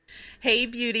Hey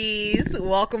beauties,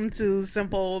 welcome to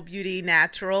Simple Beauty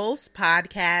Naturals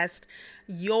podcast,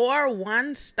 your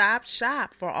one-stop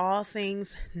shop for all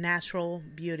things natural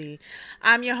beauty.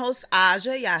 I'm your host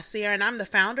Aja Yasir, and I'm the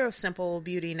founder of Simple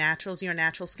Beauty Naturals, your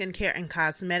natural skincare and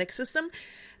cosmetic system.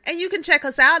 And you can check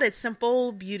us out at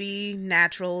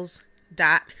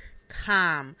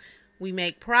simplebeautynaturals.com. We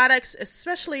make products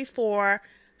especially for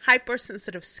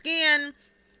hypersensitive skin.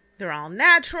 They're all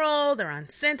natural, they're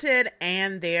unscented,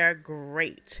 and they're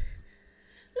great.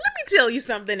 Let me tell you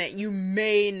something that you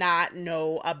may not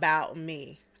know about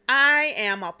me. I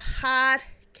am a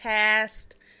podcast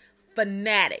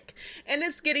fanatic, and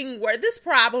it's getting worse. This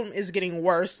problem is getting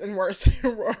worse and worse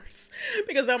and worse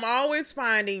because I'm always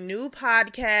finding new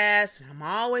podcasts, and I'm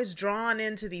always drawn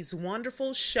into these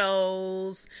wonderful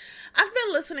shows. I've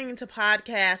been listening to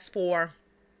podcasts for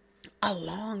a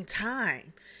long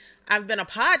time. I was a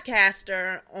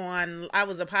podcaster on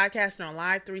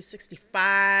Live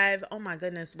 365. Oh my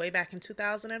goodness, way back in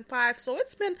 2005. So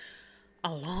it's been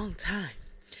a long time.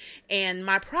 And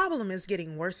my problem is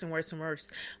getting worse and worse and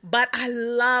worse. But I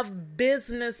love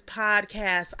business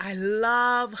podcasts. I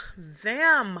love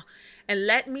them. And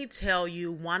let me tell you,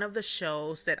 one of the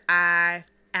shows that I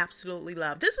absolutely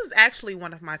love. This is actually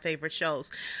one of my favorite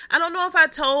shows. I don't know if I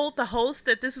told the host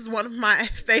that this is one of my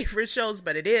favorite shows,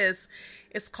 but it is.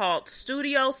 It's called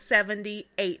Studio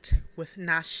 78 with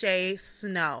Nashe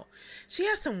Snow. She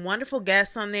has some wonderful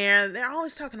guests on there. They're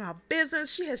always talking about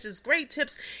business. She has just great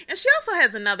tips. And she also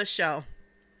has another show,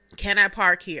 Can I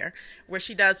Park Here, where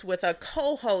she does with a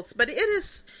co-host. But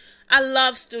I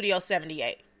love Studio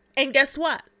 78. And guess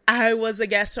what? I was a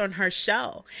guest on her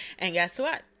show. And guess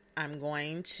what? I'm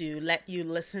going to let you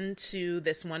listen to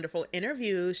this wonderful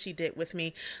interview she did with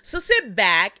me. So sit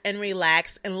back and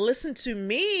relax and listen to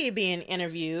me being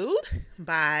interviewed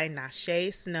by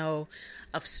Nashe Snow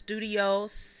of Studio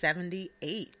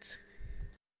 78.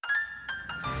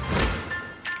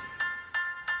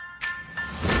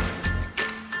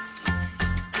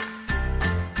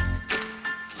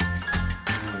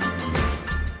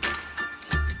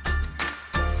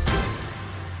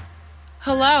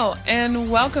 Hello,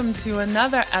 and welcome to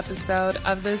another episode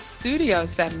of the Studio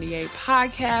 78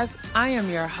 podcast. I am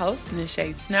your host,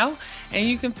 Nashe Snow, and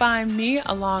you can find me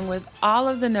along with all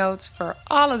of the notes for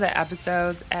all of the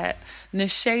episodes at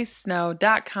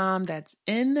nashesnow.com. That's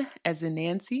N as in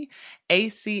Nancy,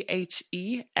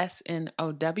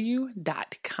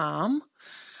 ACHESNOW.com.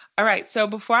 All right, so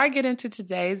before I get into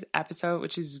today's episode,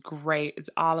 which is great, it's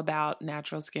all about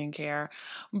natural skincare.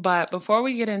 But before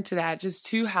we get into that, just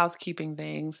two housekeeping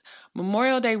things.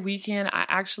 Memorial Day weekend, I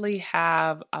actually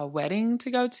have a wedding to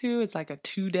go to. It's like a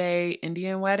 2-day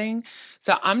Indian wedding.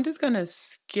 So I'm just going to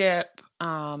skip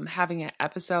having an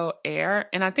episode air.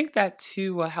 And I think that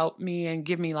too will help me and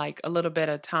give me like a little bit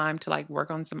of time to like work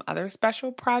on some other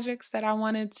special projects that I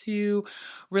wanted to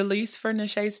release for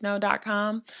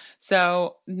nashesnow.com.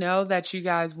 So know that you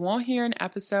guys won't hear an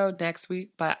episode next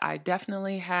week, but I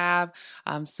definitely have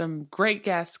some great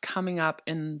guests coming up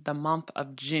in the month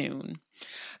of June.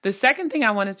 The second thing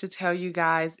I wanted to tell you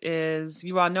guys is,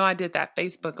 you all know I did that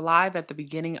Facebook Live at the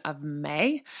beginning of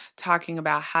May talking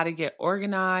about how to get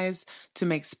organized to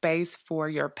make space for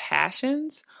your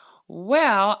passions.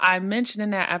 Well, I mentioned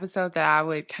in that episode that I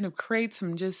would kind of create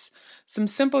some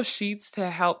simple sheets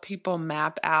to help people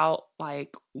map out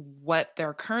like what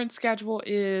their current schedule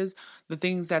is, the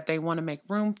things that they want to make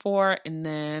room for, and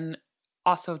then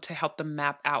also to help them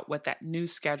map out what that new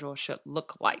schedule should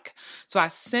look like. So I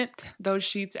sent those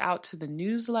sheets out to the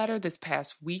newsletter this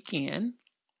past weekend.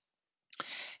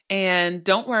 And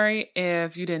don't worry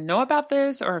if you didn't know about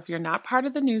this or if you're not part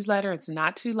of the newsletter, it's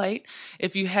not too late.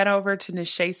 If you head over to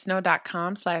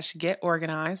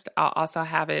nashesnow.com/getorganized, I'll also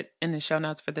have it in the show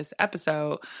notes for this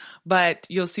episode, but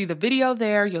you'll see the video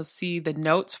there. You'll see the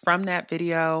notes from that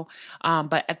video.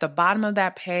 But at the bottom of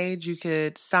that page, you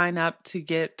could sign up to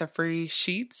get the free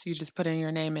sheets. You just put in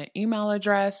your name and email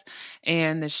address,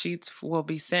 and the sheets will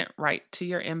be sent right to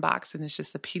your inbox. And it's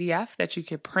just a PDF that you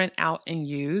could print out and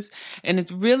use. And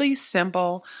it's really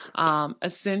simple.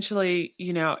 Essentially,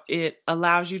 it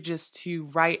allows you just to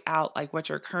write out like what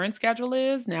your current schedule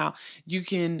is. Now, you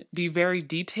can be very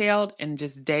detailed and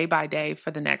just day by day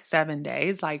for the next 7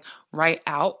 days, like write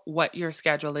out what your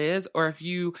schedule is. Or if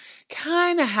you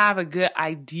kind of have a good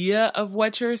idea of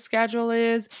what your schedule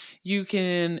is, you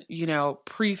can,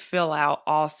 pre-fill out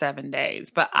all 7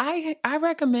 days. But I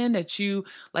recommend that you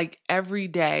like every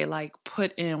day, like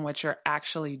put in what you're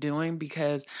actually doing,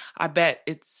 because I bet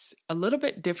it's a little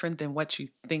bit different than what you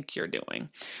think you're doing.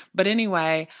 But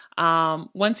anyway,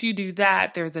 once you do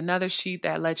that, there's another sheet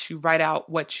that lets you write out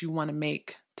what you want to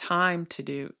make time to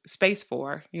do, space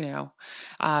for,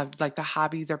 like the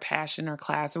hobbies or passion or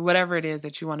class or whatever it is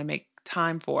that you want to make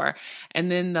time for. And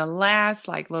then the last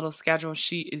like little schedule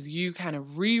sheet is you kind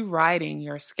of rewriting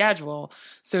your schedule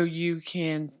so you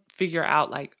can figure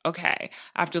out like, okay,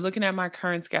 after looking at my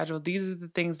current schedule, these are the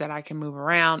things that I can move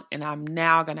around, and I'm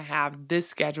now going to have this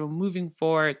schedule moving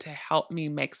forward to help me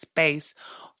make space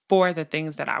for the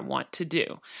things that I want to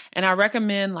do. And I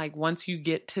recommend like once you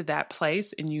get to that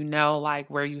place and you know like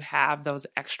where you have those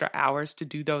extra hours to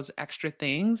do those extra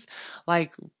things,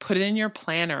 like put it in your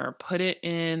planner, put it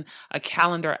in a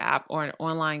calendar app or an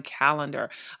online calendar,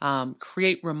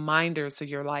 create reminders. So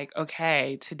you're like,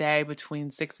 okay, today between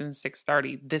 6 and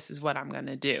 6:30, this is what I'm going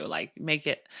to do. Like make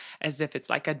it as if it's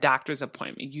like a doctor's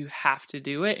appointment. You have to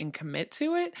do it and commit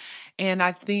to it. And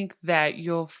I think that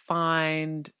you'll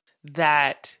find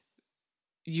that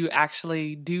you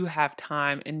actually do have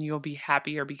time and you'll be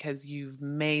happier because you've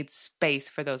made space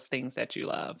for those things that you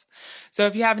love. So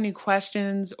if you have any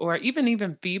questions or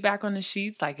even feedback on the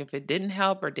sheets, like if it didn't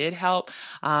help or did help,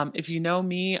 if you know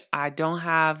me, I don't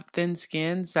have thin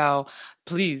skin. So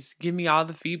please give me all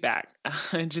the feedback.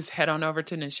 Just head on over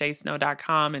to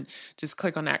nashesnow.com and just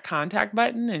click on that contact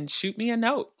button and shoot me a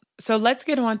note. So let's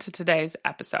get on to today's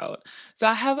episode. So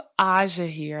I have Aja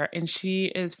here, and she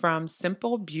is from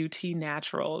Simple Beauty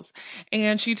Naturals,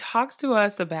 and she talks to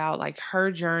us about like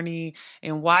her journey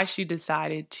and why she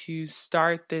decided to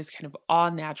start this kind of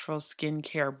all natural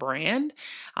skincare brand.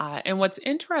 And what's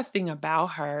interesting about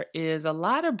her is a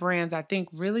lot of brands, I think,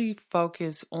 really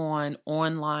focus on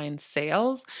online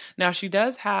sales. Now, she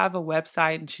does have a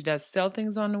website and she does sell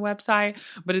things on the website,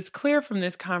 but it's clear from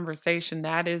this conversation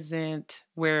that isn't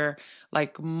where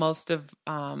like most of,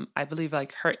 I believe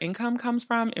like her income comes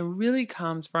from. It really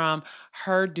comes from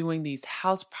her doing these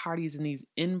house parties and these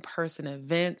in-person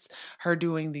events, her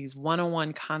doing these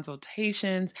one-on-one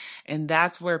consultations. And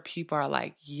that's where people are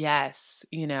like, yes,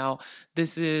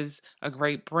 this is a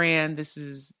great brand.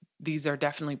 These are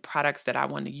definitely products that I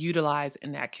want to utilize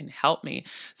and that can help me.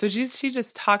 So she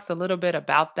just talks a little bit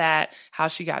about that, how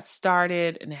she got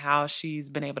started and how she's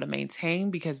been able to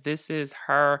maintain, because this is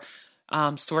her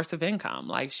source of income.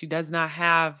 Like she does not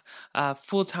have a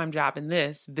full-time job in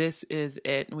this. This is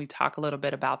it. And we talk a little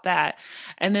bit about that.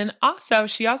 And then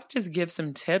she also just gives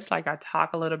some tips. Like I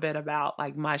talk a little bit about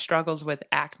like my struggles with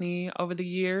acne over the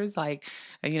years. Like,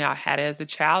 I had it as a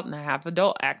child and I have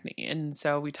adult acne. And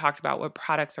so we talked about what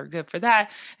products are good for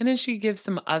that. And then she gives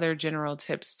some other general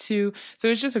tips too. So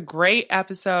it's just a great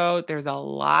episode. There's a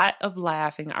lot of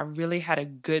laughing. I really had a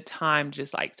good time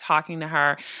just like talking to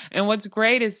her. And what's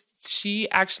great is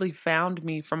she actually found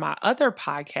me from my other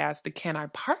podcast, the Can I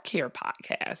Park Here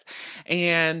podcast.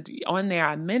 And on there,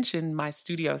 I mentioned my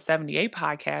Studio 78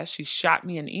 podcast. She shot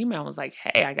me an email and was like,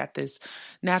 hey, I got this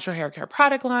natural hair care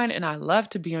product line and I love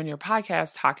to be on your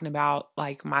podcast talking about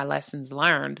like my lessons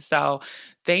learned. So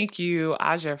thank you,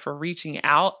 Aja, for reaching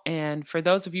out. And for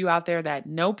those of you out there that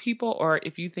know people, or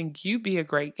if you think you'd be a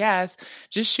great guest,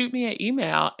 just shoot me an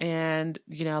email and,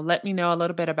 let me know a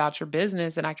little bit about your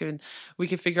business and we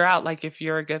can figure out like if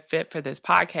you're a good fit for this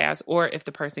podcast or if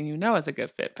the person you know is a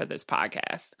good fit for this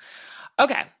podcast.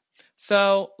 Okay,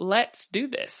 so let's do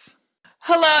this.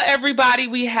 Hello, everybody.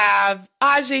 We have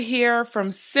Aja here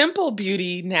from Simple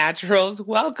Beauty Naturals.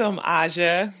 Welcome,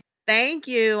 Aja. Thank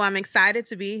you. I'm excited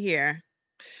to be here.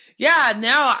 Yeah,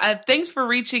 no, thanks for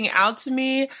reaching out to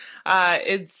me.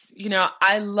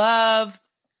 I love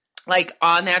like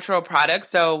all natural products.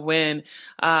 So when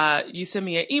you send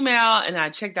me an email and I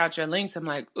checked out your links, I'm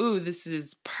like, ooh, this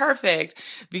is perfect,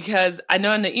 because I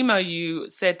know in the email you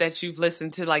said that you've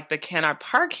listened to like the Can I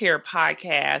Park Here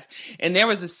podcast. And there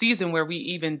was a season where we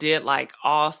even did like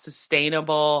all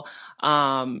sustainable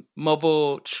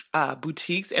mobile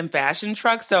boutiques and fashion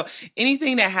trucks. So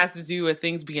anything that has to do with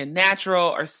things being natural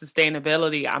or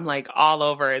sustainability, I'm like all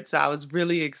over it. So I was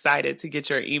really excited to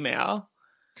get your email.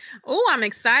 Oh, I'm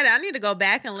excited. I need to go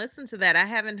back and listen to that. I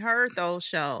haven't heard those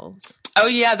shows. Oh,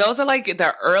 yeah. Those are like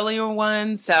the earlier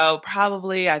ones. So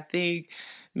probably, I think,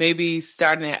 maybe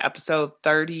starting at episode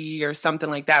 30 or something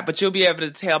like that. But you'll be able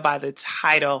to tell by the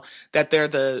title that they're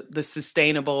the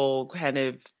sustainable kind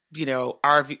of,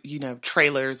 RV,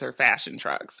 trailers or fashion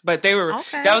trucks. But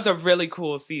that was a really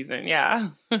cool season. Yeah.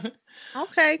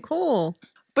 Okay, cool.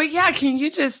 But yeah, can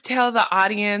you just tell the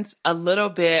audience a little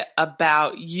bit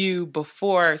about you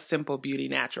before Simple Beauty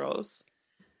Naturals?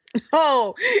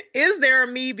 Oh, is there a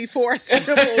me before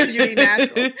Simple Beauty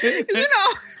Naturals? Because,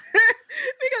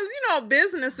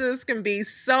 businesses can be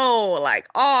so like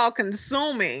all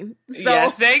consuming. So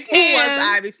yes, they can. Who was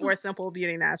I before Simple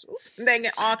Beauty Naturals? They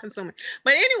get all consuming.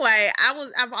 But anyway,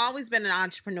 I've always been an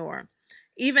entrepreneur.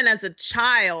 even as a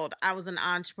child, I was an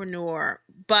entrepreneur.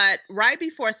 But right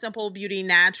before Simple Beauty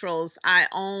Naturals, I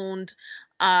owned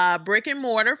a brick and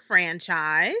mortar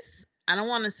franchise. I don't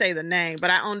want to say the name, but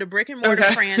I owned a brick and mortar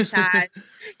Okay. franchise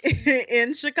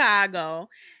in Chicago.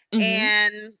 Hmm.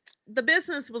 And the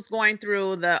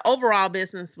overall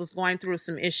business was going through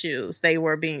some issues. They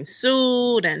were being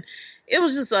sued, and it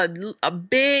was just a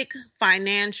big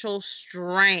financial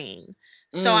strain.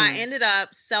 So I Mm. ended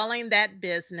up selling that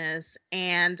business,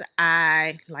 and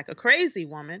I, like a crazy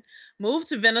woman, moved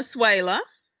to Venezuela.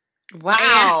 And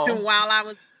Wow. while I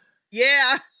was,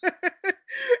 yeah,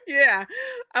 yeah,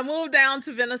 I moved down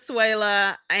to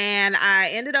Venezuela and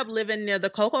I ended up living near the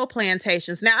cocoa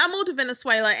plantations. Now, I moved to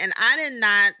Venezuela and I did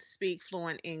not speak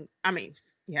fluent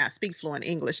I speak fluent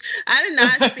English. I did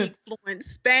not speak fluent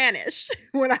Spanish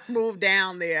when I moved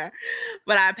down there,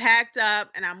 but I packed up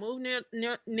and I moved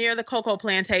near the cocoa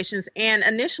plantations. And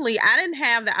initially, I didn't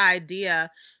have the idea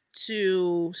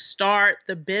to start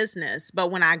the business. But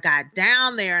when I got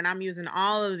down there and I'm using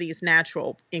all of these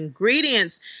natural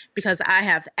ingredients because I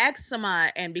have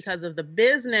eczema and because of the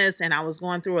business and I was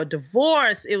going through a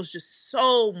divorce, it was just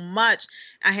so much.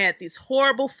 I had these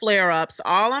horrible flare-ups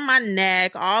all on my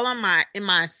neck, all on in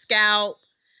my scalp,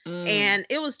 Mm. and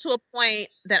it was to a point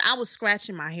that I was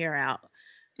scratching my hair out.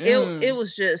 It Mm.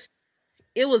 was just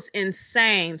it was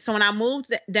insane. So when I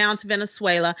moved down to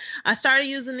Venezuela, I started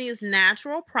using these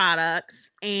natural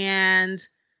products and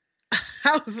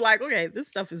I was like, okay, this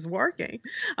stuff is working.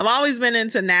 I've always been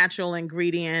into natural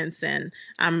ingredients and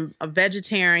I'm a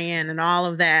vegetarian and all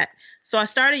of that. So I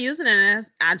started using it and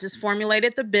I just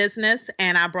formulated the business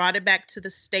and I brought it back to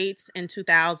the States in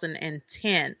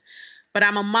 2010. But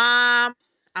I'm a mom,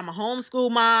 I'm a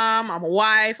homeschool mom, I'm a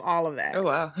wife, all of that. Oh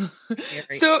wow.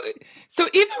 Married. So so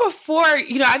even before,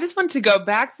 I just wanted to go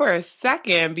back for a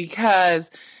second because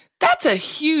that's a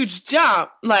huge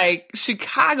jump, like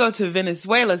Chicago to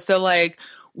Venezuela. So like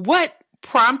what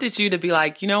prompted you to be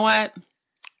like, you know what?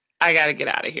 I got to get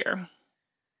out of here.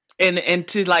 And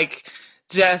to like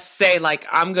just say like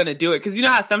I'm going to do it because you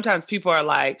know how sometimes people are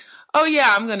like, "Oh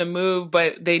yeah, I'm going to move,"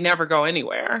 but they never go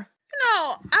anywhere.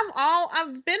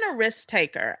 I've been a risk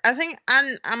taker. I think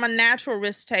I'm a natural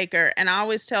risk taker, and I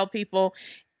always tell people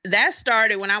that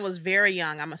started when I was very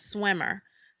young. I'm a swimmer.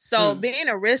 So Mm. being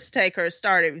a risk taker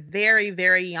started very,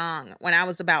 very young. When I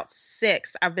was about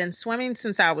 6, I've been swimming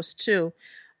since I was 2.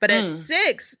 But at Mm.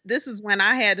 6, this is when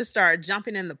I had to start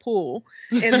jumping in the pool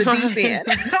in the deep end.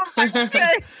 Right. I was like,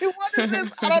 okay, what is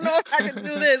this? I don't know if I can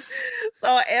do this.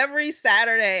 So every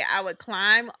Saturday, I would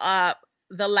climb up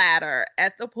the ladder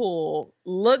at the pool,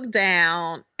 look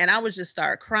down, and I would just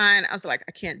start crying. I was like,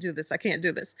 I can't do this. I can't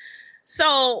do this.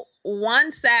 So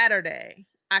one Saturday,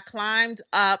 I climbed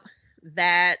up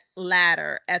that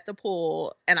ladder at the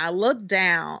pool and I looked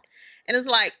down and it's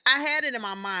like I had it in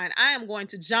my mind, I am going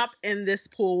to jump in this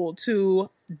pool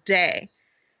today.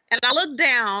 And I looked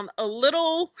down, a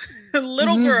little a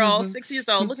little girl, 6 years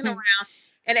old, looking around,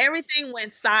 and everything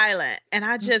went silent. And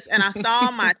I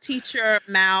saw my teacher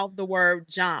mouth the word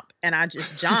jump, and I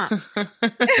just jumped.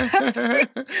 And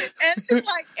it's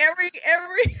like I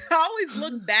always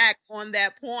look back on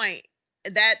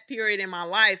that period in my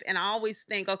life, and I always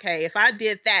think, okay, if I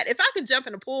did that, if I could jump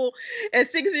in a pool at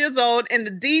 6 years old in the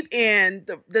deep end,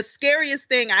 the scariest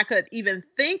thing I could even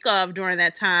think of during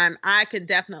that time, I could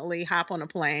definitely hop on a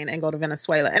plane and go to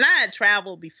Venezuela. And I had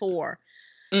traveled before,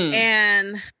 Mm.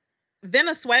 and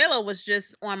Venezuela was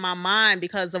just on my mind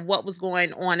because of what was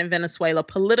going on in Venezuela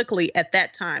politically at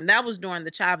that time. That was during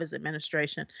the Chavez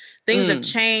administration. Things have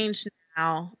Mm. changed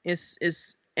now.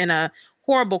 It's in a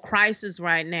horrible crisis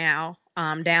right now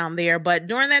down there. But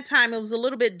during that time, it was a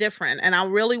little bit different. And I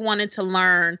really wanted to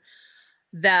learn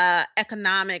the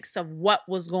economics of what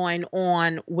was going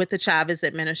on with the Chavez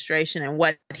administration and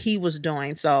what he was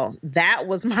doing. So that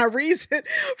was my reason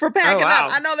for Oh packing up. wow.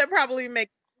 I know that probably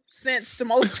makes sense to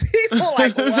most people.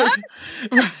 Like, what?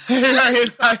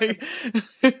 Right, right,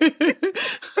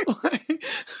 right.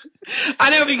 I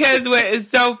know because it's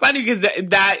so funny because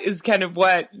that is kind of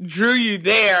what drew you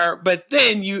there, but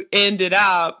then you ended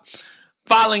up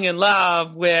falling in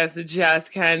love with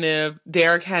just kind of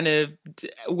their kind of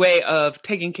way of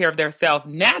taking care of their self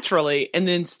naturally and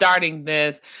then starting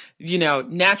this,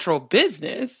 natural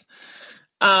business.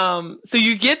 So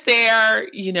you get there,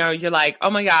 you're like, oh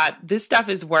my God, this stuff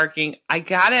is working. I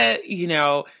gotta,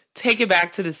 take it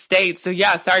back to the States. So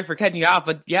yeah, sorry for cutting you off,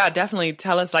 but yeah, definitely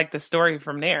tell us like the story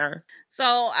from there. So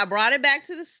I brought it back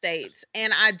to the States,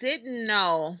 and I didn't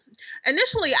know.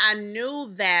 Initially, I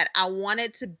knew that I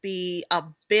wanted to be a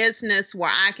business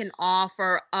where I can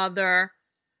offer other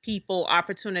people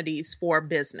opportunities for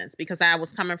business because I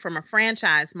was coming from a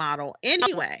franchise model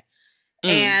anyway.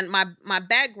 And my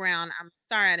background, I'm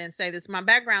sorry I didn't say this, my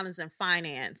background is in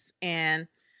finance and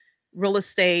real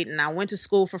estate, and I went to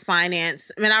school for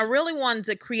finance. I mean, I really wanted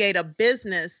to create a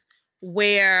business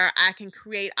where I can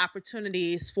create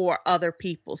opportunities for other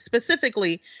people,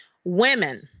 specifically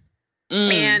women.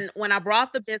 And when I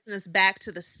brought the business back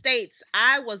to the States,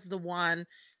 I was the one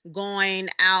going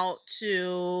out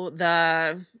to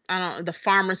the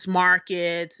farmers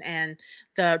markets and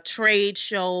the trade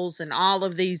shows and all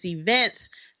of these events,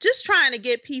 just trying to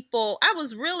get people. I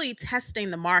was really testing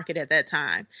the market at that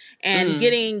time and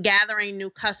gathering new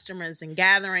customers and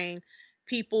gathering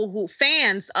people who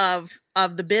fans of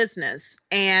the business.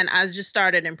 And I just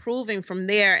started improving from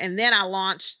there. And then I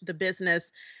launched the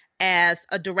business as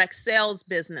a direct sales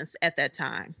business at that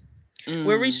time.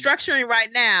 We're restructuring right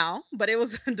now, but it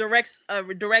was a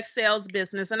direct sales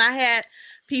business. And I had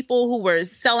people who were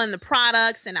selling the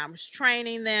products and I was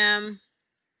training them.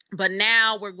 But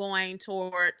now we're going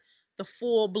toward the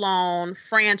full-blown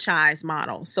franchise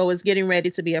model. So it's getting ready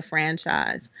to be a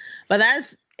franchise. But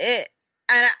that's it.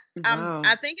 And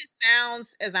I think it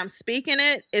sounds, as I'm speaking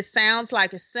it sounds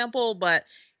like it's simple, but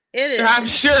it is. I'm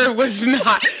sure it was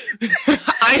not.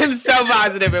 I am so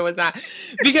positive it was not.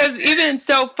 Because even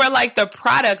so for like the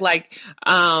product, like,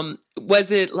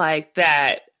 was it like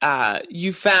that,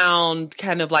 you found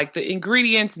kind of like the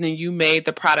ingredients and then you made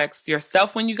the products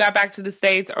yourself when you got back to the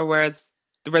States, or were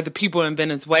the people in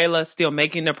Venezuela still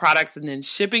making the products and then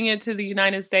shipping it to the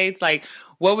United States? Like,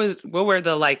 what were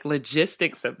the like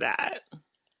logistics of that?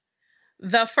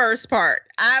 The first part,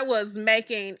 I was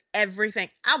making everything.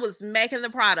 I was making the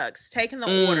products, taking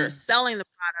the orders, selling the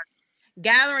products,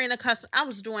 gathering the customer. I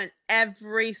was doing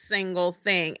every single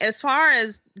thing. As far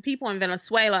as people in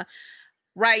Venezuela,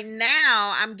 right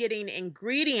now, I'm getting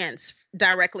ingredients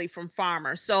directly from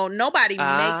farmers. So nobody makes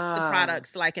the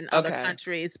products like in other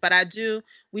countries, but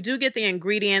we do get the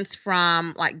ingredients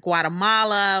from like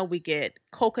Guatemala. We get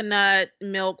coconut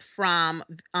milk from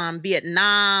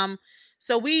Vietnam.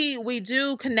 So we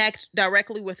do connect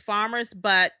directly with farmers,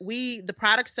 but the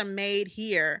products are made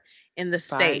here in the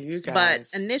States. But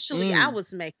initially I was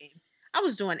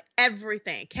doing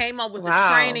everything. Came up with a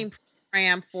training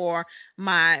program for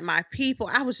my people.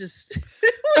 I was just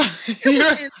it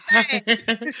was insane.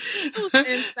 It was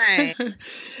insane.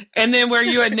 And then were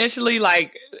you initially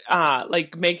like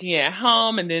making it at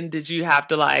home, and then did you have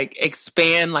to like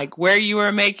expand like where you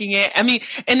were making it? I mean,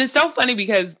 and it's so funny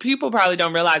because people probably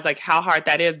don't realize like how hard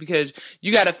that is, because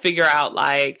you got to figure out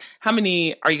like how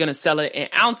many are you going to sell it in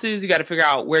ounces? You got to figure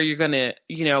out where you're going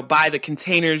to, buy the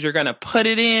containers you're going to put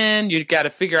it in. You got to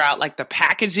figure out like the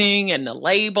packaging and the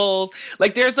labels.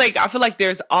 Like I feel like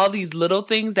there's all these little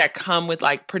things that come with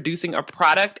like producing a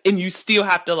product, and you still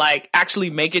have to like actually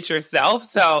make it yourself.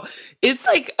 So it's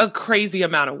like a crazy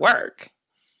amount of work.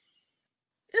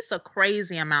 It's a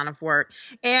crazy amount of work.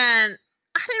 And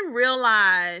I didn't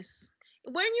realize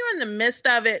when you're in the midst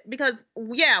of it, because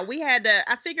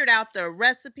I figured out the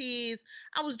recipes.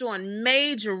 I was doing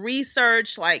major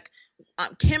research, like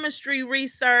chemistry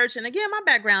research. And again, my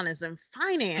background is in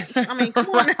finance. I mean, come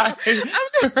on now. I'm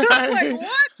just like,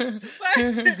 what?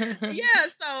 But yeah,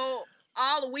 so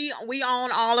we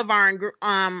own all of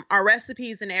our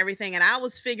recipes and everything. And I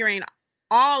was figuring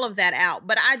all of that out,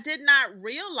 but I did not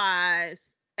realize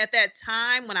at that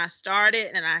time when I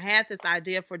started and I had this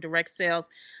idea for direct sales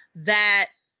that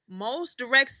most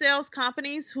direct sales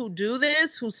companies who do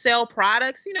this, who sell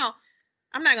products,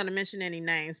 I'm not going to mention any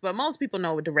names, but most people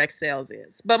know what direct sales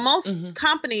is. But most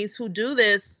companies who do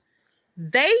this,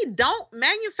 they don't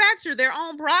manufacture their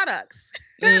own products.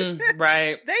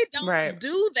 Right. They don't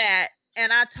do that.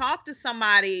 And I talked to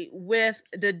somebody with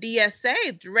the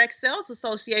DSA, Direct Sales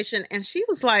Association, and she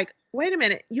was like, wait a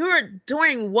minute, you're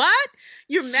doing what?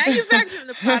 You're manufacturing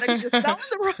the products, you're selling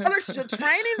the products, you're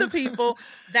training the people.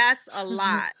 That's a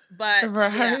lot. But it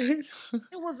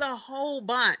was a whole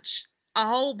bunch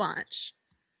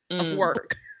of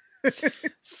work.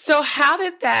 So how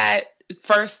did that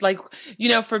first, like,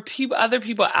 for other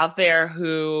people out there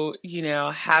who,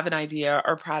 have an idea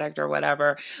or product or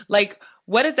whatever, like,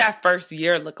 what did that first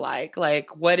year look like?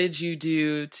 Like, what did you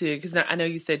do because I know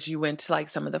you said you went to like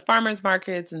some of the farmers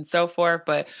markets and so forth,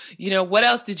 but, what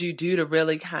else did you do to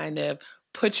really kind of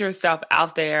put yourself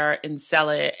out there and sell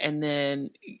it and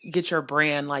then get your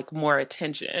brand like more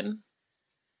attention?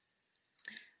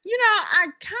 I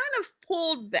kind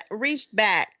of reached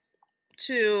back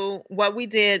to what we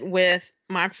did with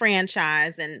my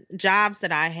franchise and jobs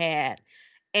that I had.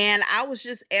 And I was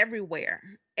just everywhere.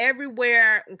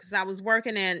 everywhere because I was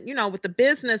working in, with the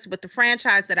business, with the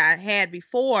franchise that I had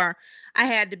before, I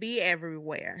had to be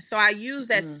everywhere. So I used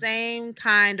that same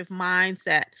kind of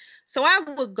mindset. So I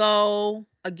would go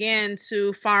again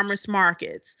to farmers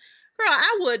markets. Girl,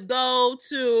 I would go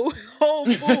to Whole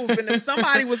Foods, and if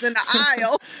somebody was in the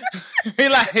aisle, you're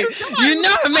like,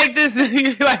 I make this.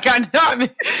 You're like,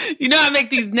 I make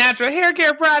these natural hair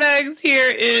care products.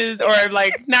 Or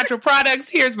like natural products.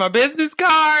 Here's my business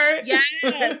card. Yes,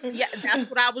 yeah, that's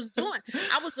what I was doing.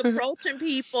 I was approaching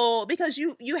people because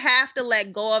you have to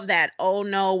let go of that. Oh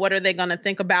no, what are they going to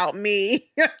think about me?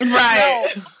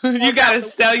 Right. No, you got to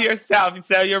sell yourself,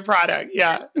 sell your product.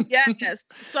 Yeah. Yes.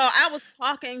 So I was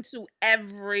talking to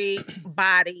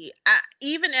everybody,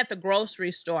 even at the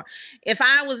grocery store. If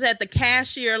I was at the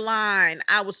cashier line,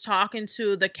 I was talking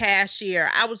to the cashier.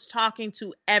 I was talking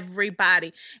to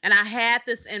everybody. And I had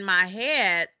this in my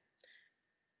head.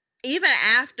 Even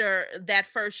after that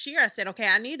first year, I said, okay,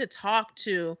 I need to talk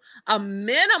to a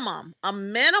minimum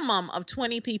of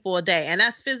 20 people a day. And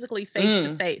that's physically face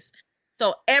to face.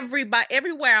 So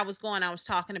everywhere I was going, I was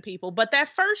talking to people. But that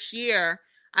first year,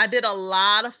 I did a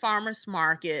lot of farmers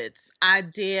markets. I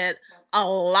did a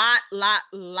lot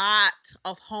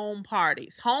of home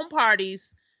parties. Home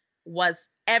parties were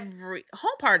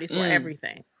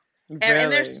everything. Really?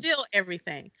 And they're still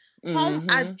everything.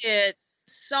 I did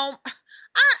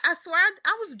I swear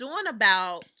I was doing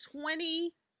about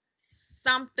 20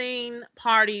 something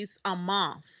parties a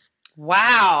month.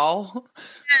 Wow.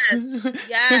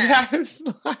 Yes.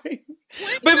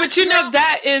 But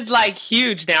that is like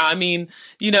huge now. I mean,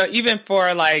 even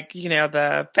for like,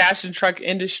 the fashion truck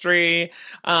industry,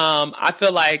 I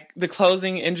feel like the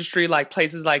clothing industry, like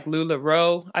places like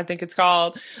LuLaRoe, I think it's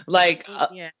called, like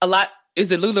a lot. Is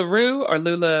it LuLaRoe or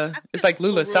Lula? It's like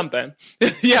Lula something.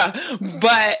 Yeah.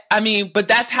 But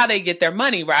that's how they get their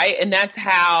money, right? And that's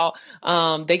how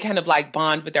they kind of like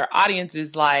bond with their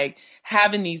audiences, like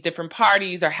having these different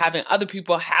parties or having other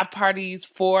people have parties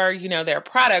for, their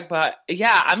product. But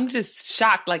yeah, I'm just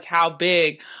shocked like how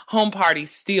big home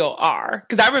parties still are.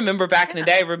 Cause I remember back in the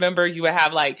day, you would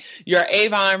have like your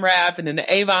Avon rep and then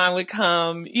the Avon would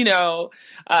come, to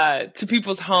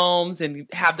people's homes and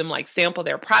have them like sample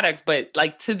their products. But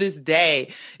like to this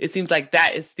day, it seems like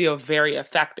that is still very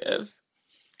effective.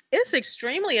 It's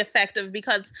extremely effective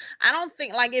because I don't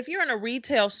think like if you're in a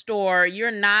retail store, you're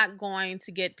not going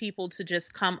to get people to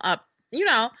just come up, you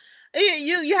have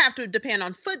to depend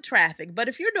on foot traffic. But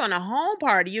if you're doing a home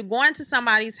party, you're going to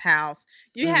somebody's house,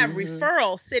 you have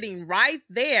referrals sitting right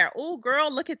there. Oh,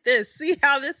 girl, look at this. See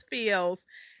how this feels.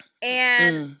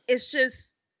 And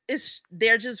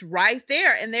they're just right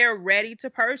there and they're ready to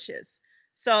purchase.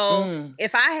 So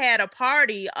if I had a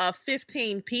party of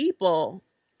 15 people,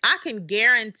 I can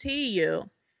guarantee you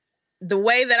the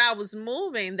way that I was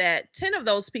moving that 10 of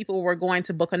those people were going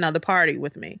to book another party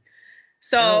with me.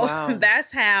 So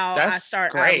that's how I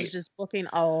started. Great. I was just booking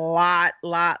a lot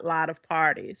of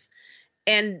parties.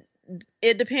 And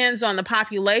it depends on the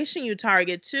population you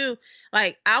target too.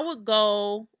 Like I would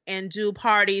go and do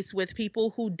parties with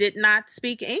people who did not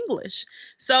speak English.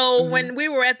 So when we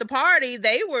were at the party,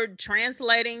 they were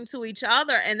translating to each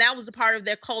other. And that was a part of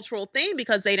their cultural thing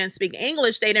because they didn't speak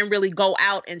English. They didn't really go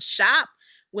out and shop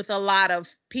with a lot of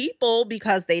people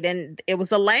because it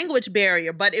was a language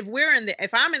barrier. But if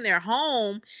I'm in their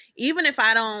home, even if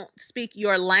I don't speak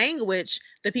your language,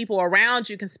 the people around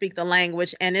you can speak the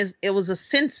language. And it was a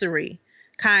sensory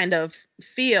kind of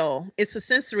feel. It's a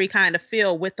sensory kind of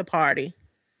feel with the party.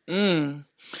 Now,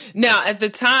 at the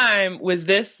time, was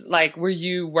this like, were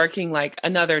you working like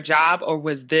another job or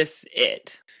was this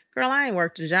it? Girl, I ain't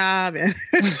worked a job. And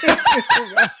on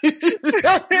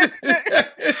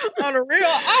the real,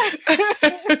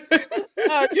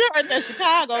 you heard that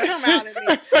Chicago come out at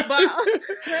me. But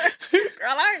girl,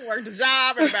 I ain't worked a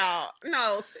job in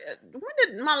when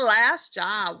did my last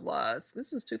job was?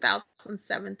 This is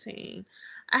 2017.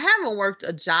 I haven't worked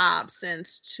a job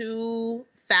since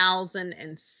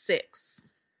 2006.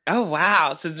 Oh,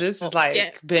 wow. So this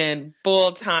has been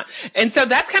full time. And so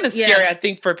that's kind of scary, I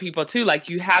think, for people too. Like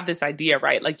you have this idea,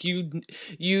 right? Like you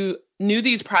knew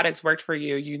these products worked for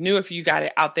you. You knew if you got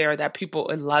it out there that people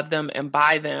would love them and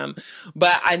buy them.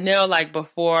 But I know like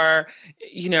before,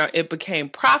 it became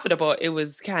profitable, it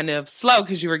was kind of slow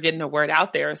because you were getting the word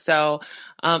out there. So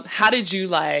how did you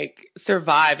like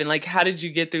survive? And like, how did you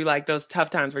get through like those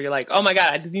tough times where you're like, oh my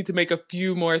God, I just need to make a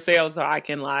few more sales so I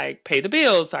can like pay the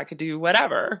bills, so I could do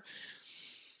whatever.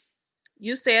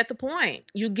 You said the point.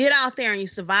 You get out there and you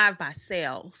survive by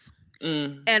sales.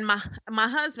 And my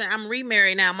husband, I'm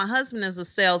remarried now. My husband is a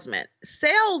salesman.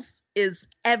 Sales is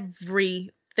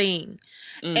everything.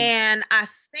 And I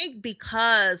think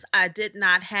because I did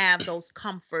not have those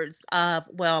comforts of,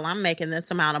 well, I'm making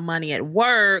this amount of money at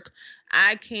work,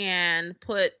 I can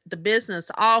put the business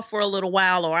off for a little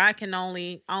while, or I can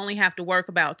only have to work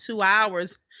about 2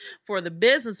 hours for the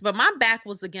business. But my back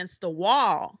was against the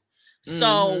wall. So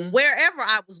Mm-hmm. wherever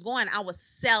I was going, I was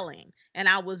selling and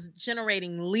I was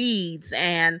generating leads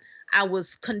and I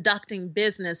was conducting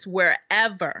business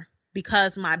wherever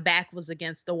because my back was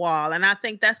against the wall. And I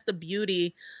think that's the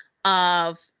beauty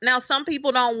of now some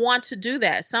people don't want to do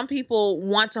that. Some people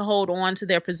want to hold on to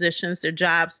their positions, their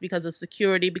jobs because of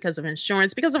security, because of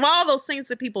insurance, because of all those things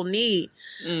that people need.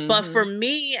 But for Mm-hmm.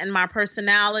 me and my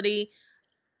personality,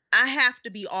 I have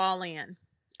to be all in.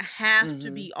 I have to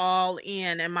Mm-hmm. be all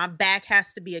in and my back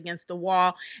has to be against the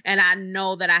wall and I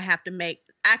know that I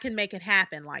can make it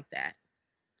happen like that.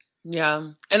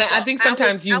 Yeah. And I So think I would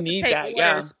sometimes you I would need take that. Yeah.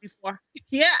 orders before.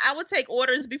 Yeah, I would take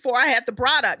orders before I had the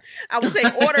product. I would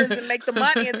take orders and make the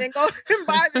money and then go and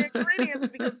buy the ingredients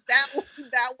because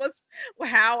that was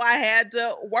how I had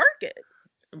to work it.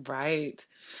 Right.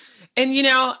 And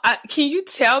can you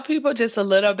tell people just a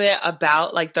little bit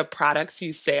about like the products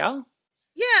you sell?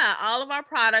 Yeah, all of our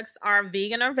products are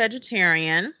vegan or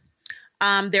vegetarian.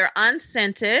 They're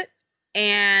unscented,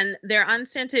 and they're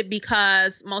unscented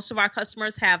because most of our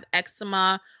customers have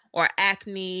eczema or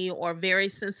acne or very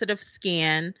sensitive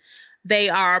skin. They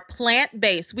are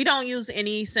plant-based. We don't use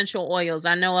any essential oils.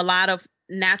 I know a lot of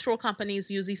natural companies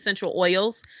use essential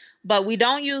oils, but we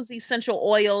don't use essential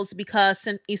oils because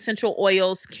essential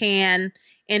oils can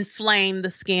inflame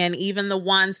the skin. Even the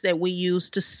ones that we use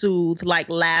to soothe, like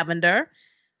lavender,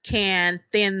 can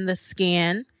thin the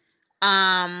skin.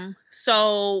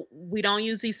 So we don't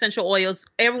use essential oils.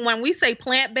 When we say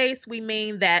plant-based, we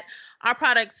mean that our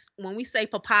products, when we say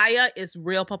papaya, is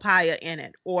real papaya in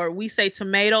it, or we say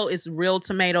tomato is real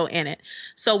tomato in it.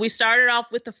 So we started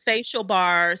off with the facial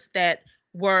bars that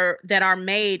are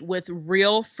made with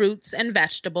real fruits and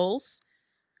vegetables.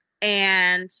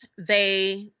 And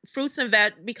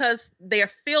because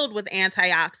they're filled with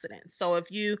antioxidants. So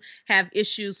if you have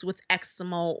issues with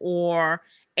eczema or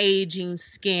aging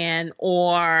skin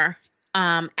or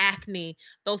acne,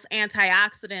 those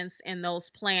antioxidants in those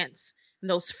plants,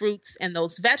 those fruits, and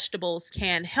those vegetables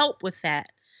can help with that.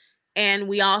 And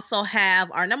we also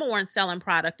have our number one selling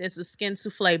product is the Skin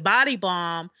Souffle Body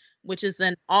Balm, which is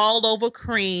an all over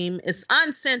cream. It's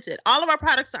unscented. All of our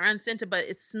products are unscented, but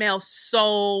it smells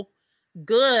so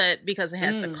good because it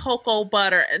has the Mm. cocoa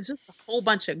butter and just a whole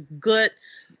bunch of good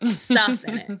stuff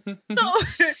in it. So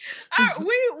we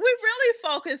really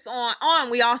focus on.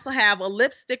 We also have a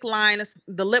lipstick line,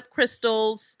 the lip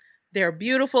crystals. They're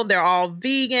beautiful. They're all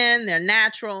vegan. They're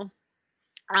natural.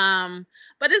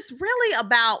 But it's really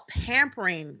about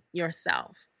pampering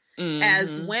yourself.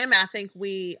 As Mm-hmm. women, I think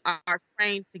we are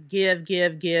trained to give,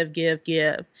 give, give, give,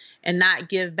 give, and not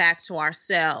give back to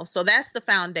ourselves. So that's the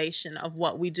foundation of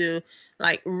what we do,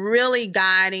 like really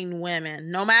guiding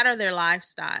women, no matter their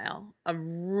lifestyle, of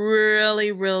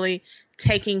really, really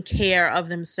taking care of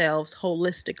themselves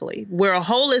holistically. We're a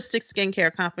holistic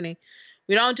skincare company.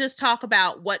 We don't just talk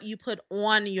about what you put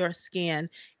on your skin.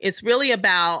 It's really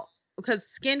about because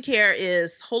skincare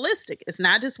is holistic. It's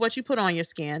not just what you put on your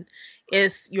skin.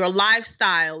 It's your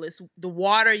lifestyle. It's the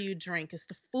water you drink. It's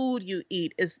the food you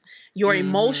eat. It's your Mm-hmm.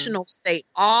 emotional state.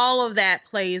 All of that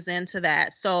plays into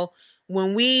that. So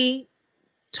when we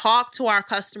talk to our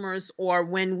customers or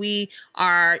when we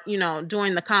are,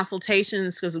 doing the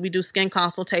consultations, because we do skin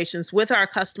consultations with our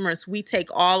customers, we take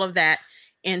all of that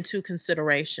into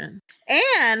consideration.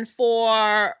 And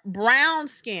for brown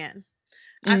skin,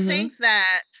 I Mm-hmm. think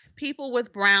that people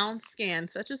with brown skin,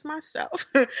 such as myself,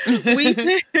 we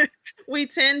tend, we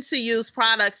tend to use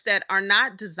products that are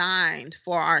not designed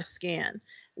for our skin.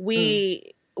 Mm.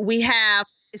 We have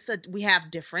we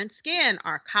have different skin.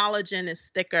 Our collagen is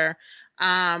thicker.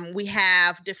 We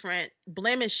have different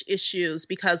blemish issues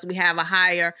because we have a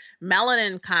higher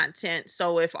melanin content.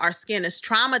 So if our skin is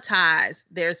traumatized,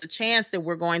 there's a chance that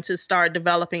we're going to start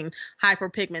developing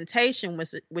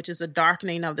hyperpigmentation, which is a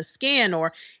darkening of the skin.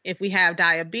 Or if we have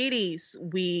diabetes,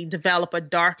 we develop a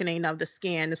darkening of the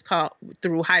skin. It's called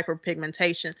through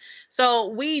hyperpigmentation. So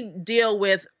we deal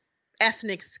with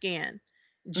ethnic skin,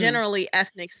 Mm. generally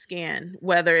ethnic skin,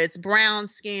 whether it's brown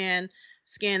skin,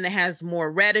 skin that has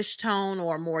more reddish tone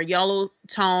or more yellow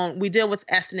tone. We deal with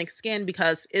ethnic skin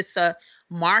because it's a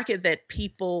market that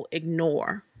people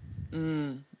ignore.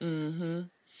 Mm. Mm-hmm.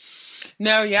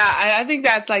 No, yeah, I think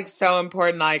that's like so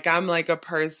important. Like I'm like a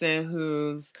person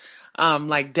who's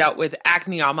like dealt with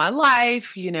acne all my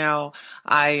life,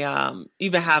 I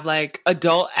even have like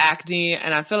adult acne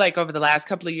and I feel like over the last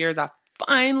couple of years I've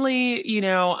finally,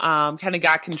 kind of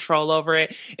got control over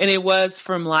it. And it was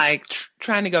from like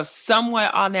trying to go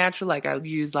somewhat all natural. Like I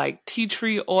use like tea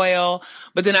tree oil,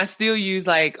 but then I still use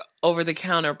like over the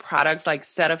counter products like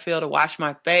Cetaphil to wash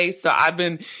my face. So I've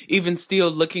been even still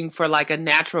looking for like a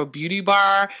natural beauty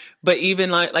bar. But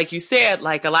even like you said,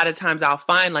 like a lot of times I'll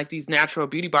find like these natural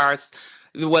beauty bars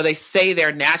where they say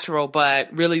they're natural, but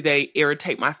really they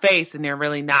irritate my face and they're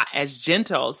really not as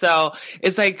gentle. So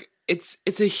it's like,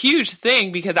 it's a huge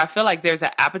thing because I feel like there's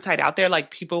an appetite out there.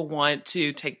 Like people want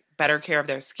to take better care of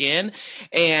their skin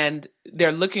and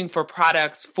they're looking for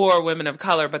products for women of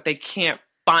color, but they can't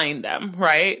find them.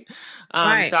 Right.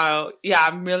 Right. So yeah,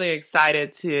 I'm really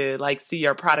excited to like see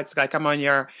your products. Like I'm on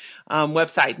your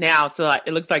website now. So like,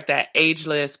 it looks like that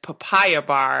ageless papaya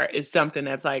bar is something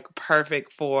that's like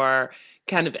perfect for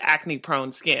kind of acne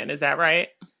prone skin. Is that right?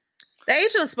 The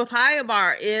ageless papaya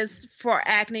bar is for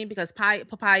acne because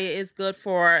papaya is good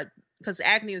because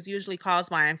acne is usually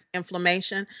caused by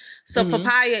inflammation. So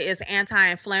papaya is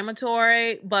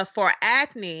anti-inflammatory, but for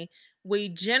acne,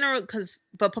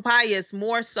 but papaya is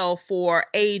more so for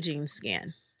aging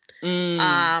skin.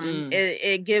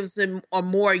 It gives them a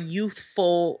more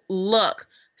youthful look.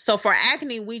 So for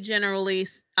acne, we generally,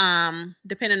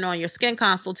 depending on your skin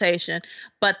consultation,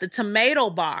 but the tomato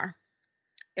bar,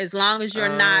 as long as you're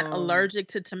not allergic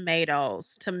to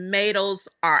tomatoes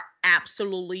are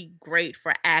absolutely great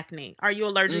for acne. Are you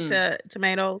allergic to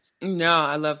tomatoes? No,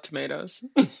 I love tomatoes.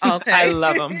 Okay. I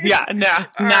love them. Yeah, no,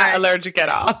 not allergic at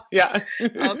all. Yeah.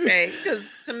 Okay, because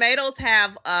tomatoes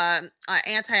have an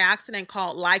antioxidant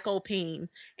called lycopene,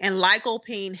 and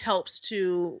lycopene helps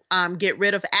to get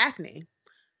rid of acne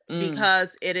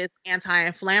because it is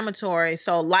anti-inflammatory.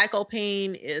 So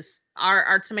lycopene is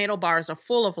our tomato bars are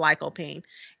full of lycopene.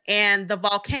 And the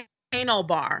volcano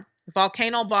bar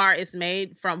is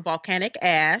made from volcanic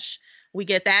ash. We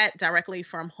get that directly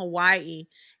from Hawaii.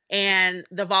 And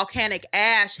the volcanic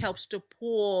ash helps to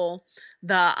pull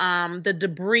the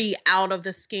debris out of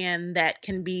the skin that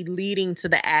can be leading to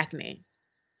the acne.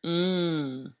 But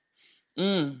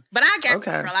I guess,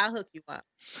 girl, I'll hook you up.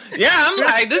 Yeah, I'm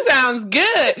like, this sounds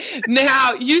good.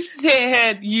 Now, you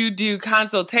said you do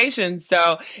consultations.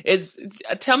 So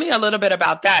tell me a little bit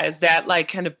about that. Is that like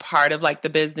kind of part of like the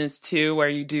business too, where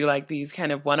you do like these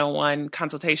kind of one-on-one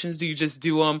consultations? Do you just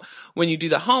do them when you do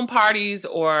the home parties,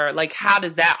 or like how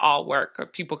does that all work? Or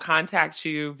people contact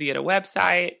you via the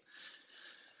website?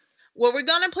 Well, we're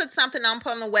going to put something on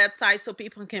the website so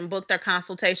people can book their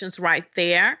consultations right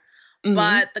there.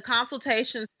 But the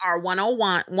consultations are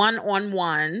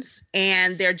one-on-ones,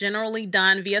 and they're generally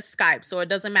done via Skype. So it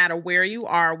doesn't matter where you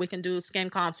are. We can do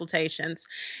skin consultations.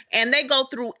 And they go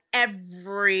through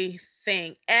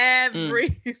everything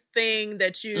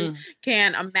that you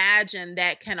can imagine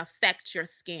that can affect your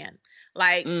skin.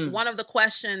 Like one of the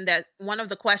questions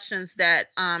that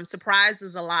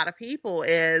surprises a lot of people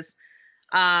is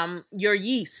your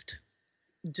yeast.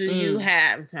 Do you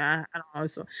have, I don't know,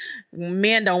 so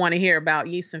men don't want to hear about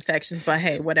yeast infections, but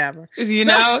hey, whatever. If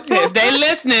they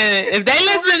listening to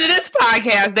this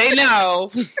podcast, they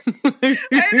know.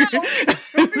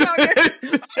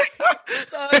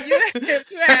 So if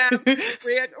you have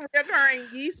recurring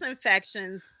yeast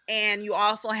infections and you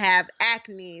also have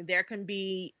acne, there can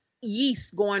be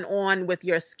yeast going on with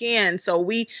your skin. So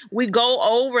we go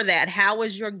over that. How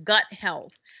is your gut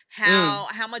health?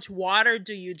 How much water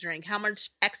do you drink? How much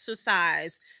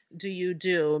exercise do you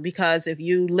do? Because if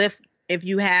you do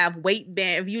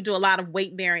a lot of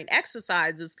weight bearing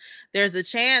exercises, there's a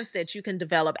chance that you can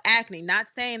develop acne. Not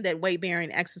saying that weight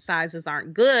bearing exercises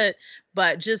aren't good,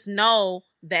 but just know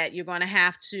that you're going to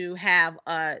have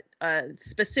a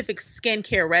specific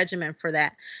skincare regimen for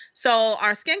that. So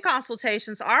our skin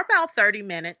consultations are about 30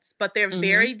 minutes, but they're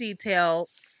very detailed,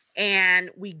 and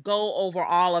we go over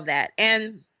all of that.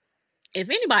 And if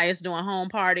anybody is doing home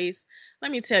parties,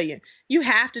 let me tell you, you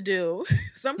have to do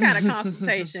some kind of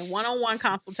consultation, one-on-one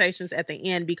consultations at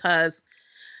the end, because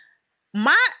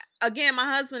my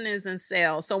husband is in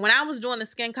sales. So when I was doing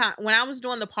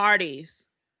the parties,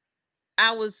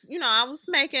 I was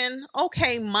making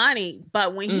okay money.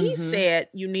 But when he said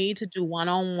you need to do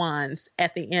one-on-ones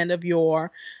at the end of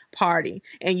your party,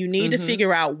 and you need to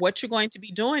figure out what you're going to be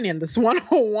doing in this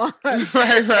one-on-one.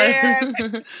 Right. And,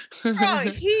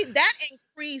 that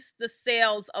increased the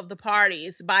sales of the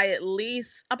parties by at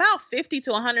least about 50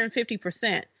 to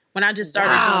 150% when I just started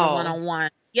doing one-on-one.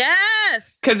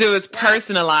 Yes. Because it was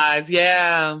personalized.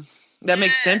 Yeah. That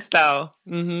makes sense though.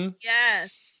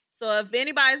 Yes. So if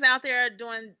anybody's out there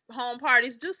doing home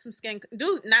parties, not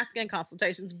skin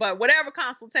consultations, but whatever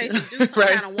consultation, do some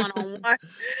Right. kind of one-on-one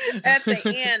at the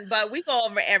end. But we go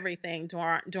over everything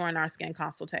during our skin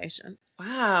consultation.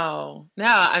 Wow. No,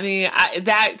 I mean,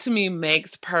 that to me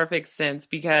makes perfect sense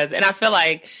because, and I feel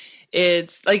like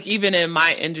it's like even in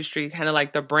my industry, kind of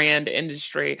like the brand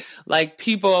industry, like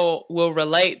people will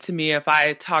relate to me if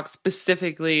I talk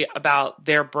specifically about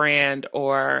their brand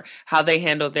or how they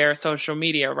handle their social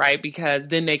media, right? Because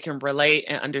then they can relate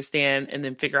and understand and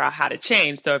then figure out how to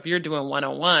change. So if you're doing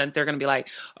one-on-ones, they're going to be like,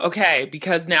 okay,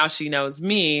 because now she knows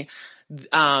me,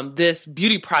 this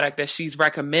beauty product that she's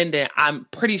recommending, I'm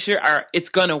pretty sure it's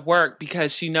going to work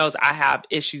because she knows I have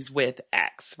issues with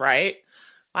X, right?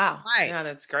 Wow. Right. Yeah,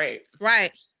 that's great.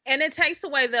 Right. And it takes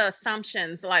away the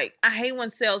assumptions. Like, I hate when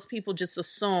salespeople just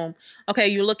assume, okay,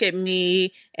 you look at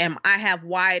me and I have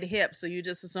wide hips, so you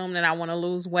just assume that I want to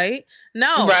lose weight.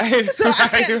 No. Right. So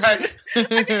right.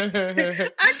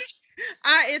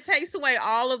 It takes away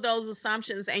all of those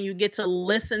assumptions, and you get to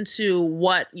listen to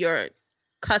what your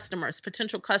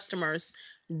potential customers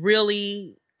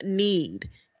really need.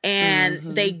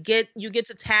 And you get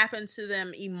to tap into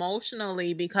them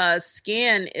emotionally because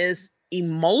skin is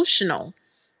emotional.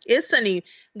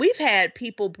 We've had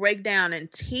people break down in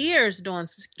tears doing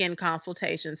skin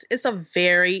consultations. It's a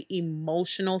very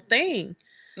emotional thing.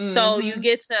 So you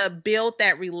get to build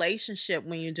that relationship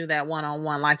when you do that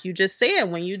one-on-one. Like you just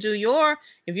said, if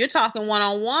you're talking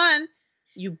one-on-one,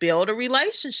 you build a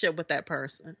relationship with that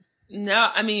person. No,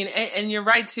 I mean, and you're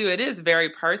right too. It is very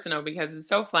personal because it's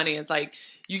so funny. It's like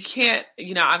you can't,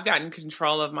 I've gotten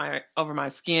control of over my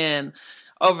skin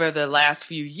over the last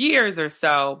few years or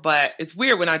so, but it's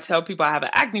weird when I tell people I have an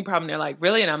acne problem, they're like,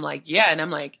 really? And I'm like, yeah. And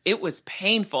I'm like, it was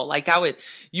painful. Like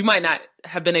you might not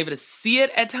have been able to see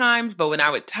it at times, but when I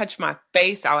would touch my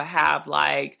face, I would have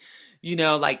like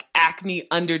acne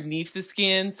underneath the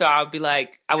skin. So I would be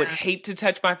like, I would hate to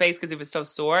touch my face because it was so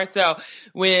sore. So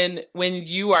when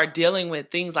you are dealing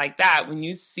with things like that, when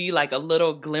you see like a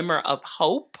little glimmer of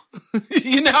hope,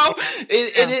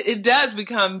 it does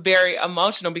become very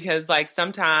emotional because like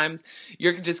sometimes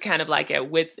you're just kind of like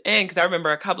at wit's end. Cause I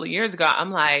remember a couple of years ago,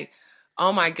 I'm like,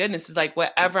 oh my goodness, it's like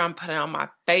whatever I'm putting on my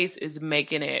face is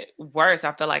making it worse.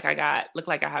 I feel like look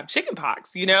like I have chicken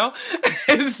pox, so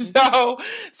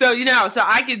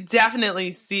I could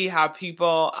definitely see how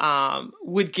people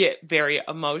would get very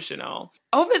emotional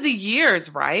over the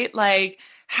years, right? Like,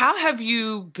 how have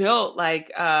you built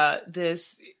like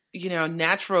this,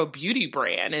 natural beauty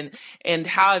brand and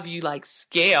how have you like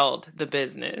scaled the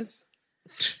business?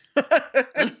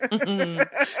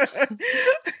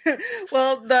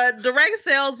 Well, the direct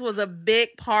sales was a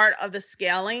big part of the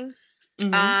scaling.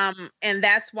 And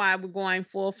that's why we're going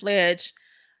full-fledged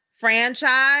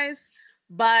franchise.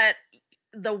 But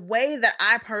the way that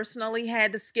I personally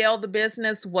had to scale the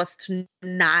business was to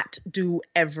not do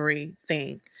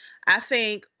everything. I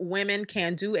think women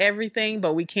can do everything,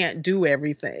 but we can't do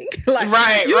everything.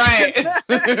 Right. Like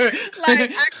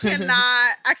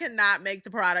I cannot make the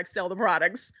products, sell the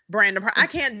products, brand the I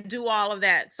can't do all of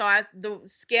that. So the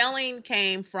scaling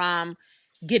came from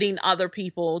getting other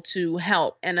people to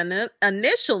help. And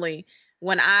initially,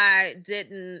 when I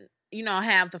didn't,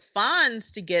 have the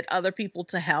funds to get other people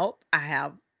to help, I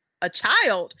have a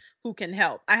child who can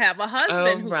help. I have a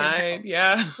husband who can help.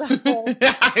 Yeah. So,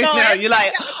 I know. You're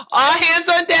like, all hands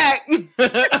on deck.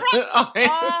 All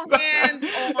hands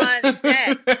on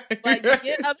deck. But you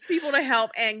get other people to help,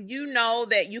 and you know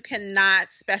that you cannot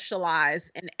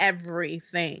specialize in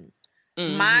everythime.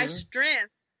 My strength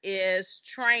is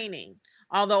training.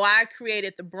 Although I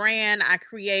created the brand, I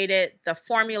created the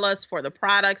formulas for the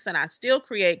products, and I still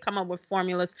come up with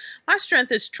formulas. My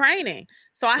strength is training.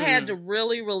 So I had to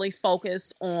really, really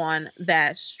focus on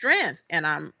that strength. And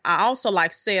I also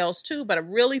like sales too, but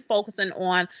really focusing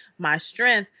on my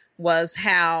strength was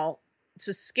how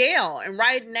to scale. And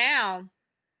right now,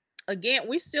 again,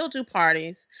 we still do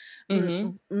parties.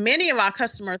 Many of our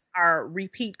customers are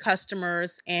repeat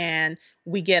customers, and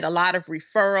we get a lot of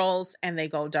referrals, and they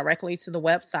go directly to the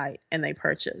website and they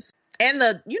purchase. And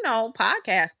the,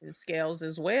 podcasting scales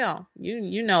as well.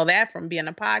 You know that from being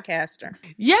a podcaster.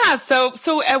 Yeah.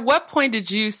 So at what point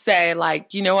did you say,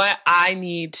 like, you know what, I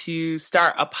need to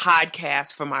start a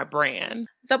podcast for my brand?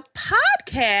 The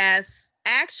podcast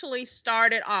actually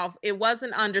started off, it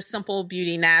wasn't under Simple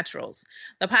Beauty Naturals.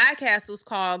 The podcast was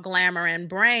called Glamour and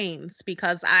Brains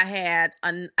because I had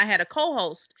a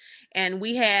co-host, and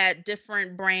we had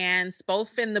different brands,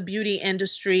 both in the beauty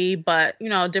industry, but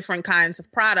different kinds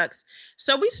of products.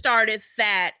 So we started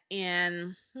that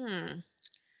in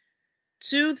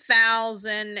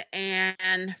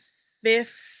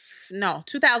 2015.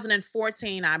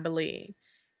 2014, I believe.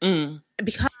 Mm.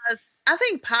 Because I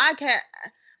think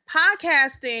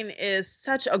podcasting is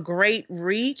such a great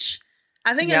reach.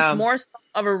 I think it's more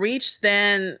of a reach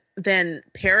than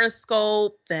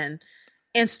Periscope, than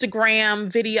Instagram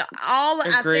video.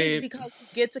 Agreed. I think because you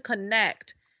get to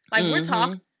connect. Like we're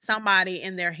talking to somebody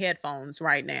in their headphones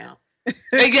right now.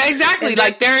 Exactly.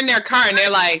 Like they're in their car and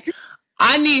they're like,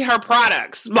 I need her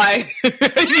products. Like,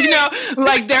 you know,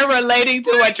 like they're relating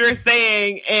to what you're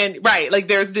saying. And like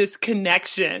there's this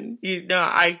connection. You know,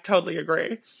 I totally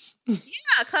agree. Yeah,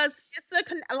 because it's I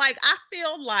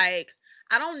feel like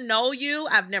I don't know you.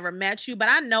 I've never met you, but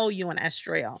I know you in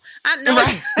Estrell. I know.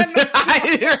 Right. When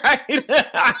I get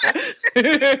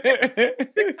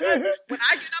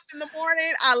up in the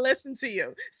morning, I listen to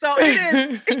you. So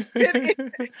it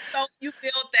is. So you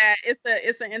feel that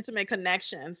it's an intimate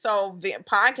connection. So the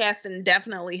podcasting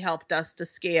definitely helped us to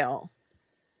scale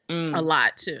a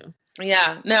lot too.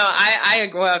 Yeah, no, I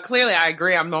well, clearly I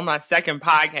agree. I'm on my second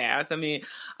podcast. I mean,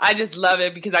 I just love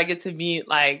it because I get to meet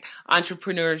like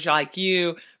entrepreneurs like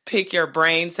you, pick your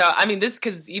brain. So, I mean,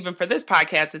 because even for this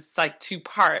podcast, it's like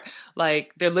 2-part.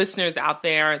 Like the listeners out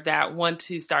there that want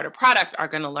to start a product are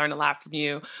going to learn a lot from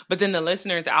you. But then the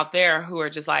listeners out there who are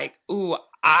just like, ooh,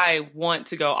 I want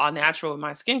to go all natural with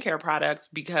my skincare products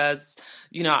because,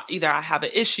 you know, either I have an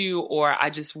issue or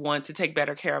I just want to take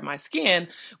better care of my skin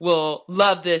will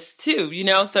love this too, you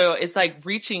know? So it's like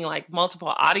reaching like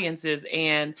multiple audiences.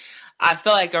 And I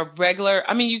feel like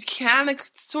you can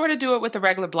sort of do it with a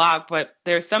regular blog, but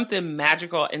there's something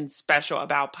magical and special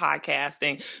about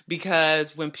podcasting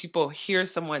because when people hear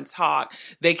someone talk,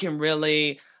 they can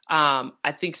really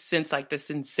I think sense like the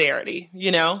sincerity,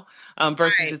 you know,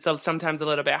 versus it's sometimes a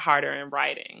little bit harder in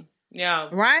writing. Yeah.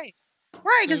 Right.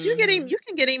 Because you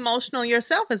can get emotional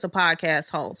yourself as a podcast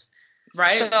host.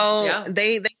 Right. So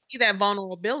they see that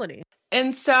vulnerability.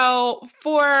 And so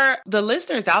for the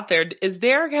listeners out there, is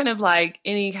there kind of like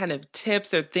any kind of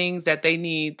tips or things that they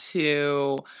need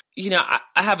to, you know,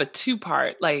 I have a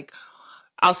 2-part, like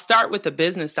I'll start with the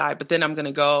business side, but then I'm going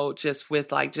to go just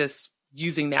with like just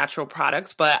using natural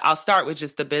products, but I'll start with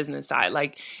just the business side.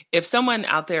 Like if someone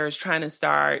out there is trying to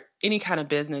start any kind of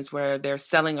business where they're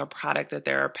selling a product that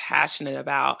they're passionate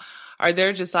about, are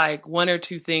there just like 1 or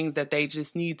 2 things that they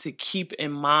just need to keep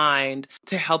in mind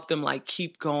to help them like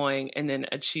keep going and then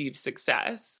achieve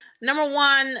success? Number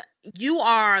 1, you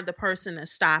are the person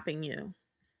that's stopping you.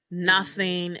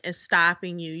 Nothing is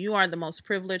stopping you. You are the most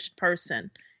privileged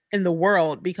person in the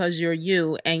world because you're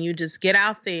you, and you just get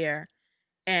out there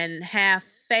and have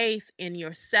faith in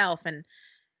yourself and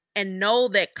know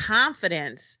that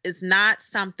confidence is not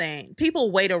something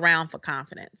people wait around for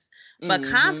confidence, but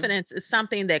confidence is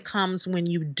something that comes when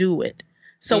you do it.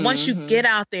 So once you get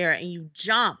out there and you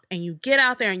jump and you get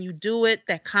out there and you do it,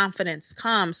 that confidence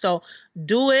comes. So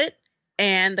do it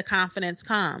and the confidence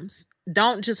comes.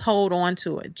 Don't just hold on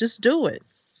to it. Just do it.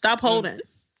 Stop holding.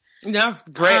 Yeah,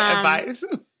 great advice.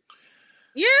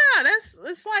 Yeah,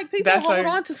 it's like people hold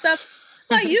on to stuff.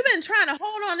 Like, you've been trying to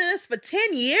hold on to this for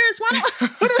 10 years. Why don't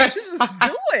you just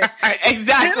do it?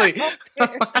 Exactly.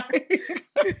 But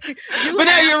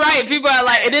no, you're right. People are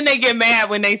like, and then they get mad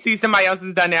when they see somebody else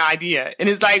has done their idea. And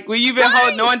it's like, well, you've been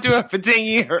holding on to it for 10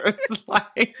 years.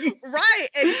 Like... Right.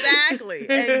 Exactly.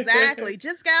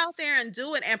 Just get out there and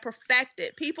do it and perfect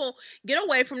it. People get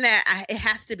away from that. It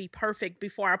has to be perfect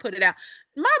before I put it out.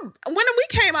 When we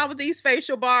came out with these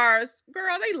facial bars,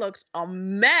 girl, they looked a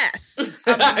mess.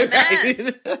 Now they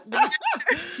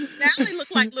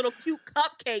look like little cute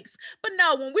cupcakes. But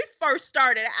no, when we first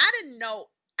started, I didn't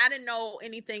know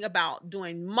anything about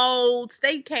doing molds.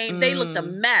 They looked a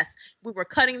mess. We were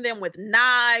cutting them with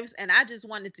knives, and I just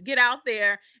wanted to get out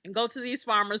there and go to these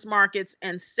farmers markets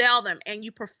and sell them. And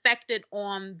you perfect it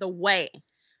on the way.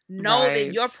 Know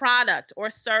that your product or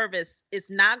service is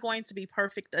not going to be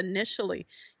perfect initially.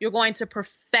 You're going to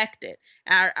perfect it.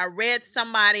 I read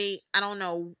somebody, I don't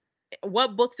know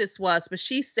what book this was, but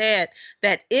she said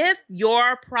that if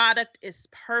your product is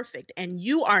perfect and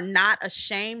you are not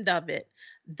ashamed of it,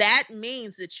 that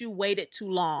means that you waited too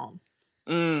long.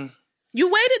 You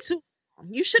waited too long.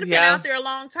 You should have been out there a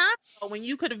long time ago when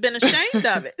you could have been ashamed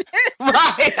of it.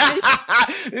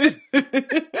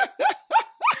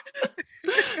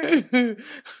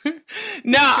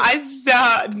 No,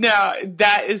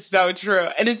 that is so true.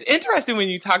 And it's interesting when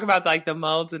you talk about like the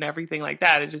molds and everything like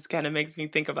that. It just kind of makes me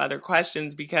think of other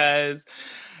questions because,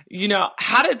 you know,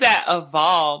 how did that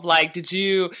evolve? Like, did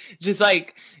you just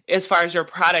like, as far as your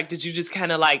product, did you just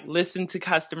kind of like listen to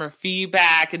customer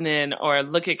feedback and then, or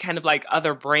look at kind of like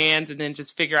other brands and then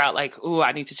just figure out like, ooh,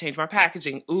 I need to change my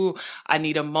packaging. Ooh, I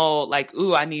need a mold. Like,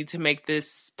 ooh, I need to make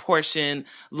this portion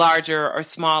larger or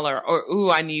smaller, or ooh,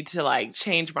 I need to like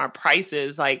change my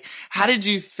prices. Like, how did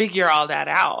you figure all that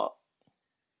out?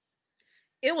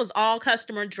 It was all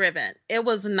customer driven. It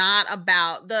was not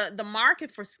about the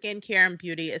market for skincare and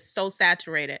beauty is so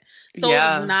saturated. So it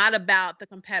was not about the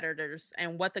competitors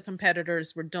and what the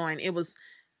competitors were doing. It was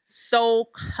so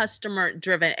customer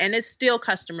driven, and it's still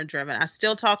customer driven. I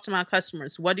still talk to my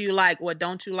customers. What do you like? What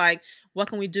don't you like? What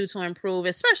can we do to improve,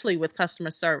 especially with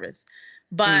customer service?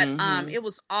 But it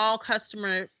was all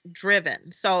customer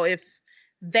driven. So if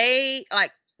they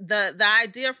like, the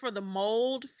idea for the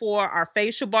mold for our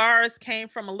facial bars came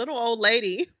from a little old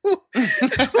lady who was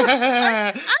like,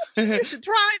 I think you should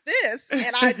try this.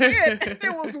 And I did. And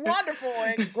it was wonderful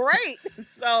and great.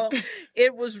 So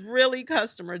it was really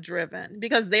customer driven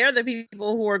because they're the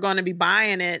people who are going to be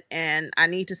buying it, and I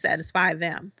need to satisfy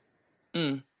them.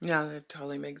 Yeah, that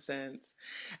totally makes sense.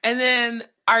 And then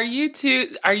are you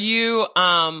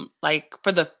like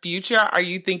for the future, are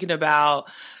you thinking about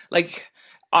like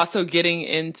also getting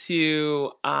into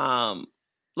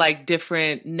like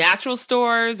different natural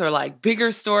stores or like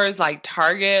bigger stores like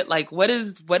Target? Like what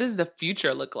does the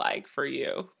future look like for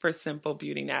you for Simple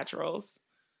Beauty Naturals?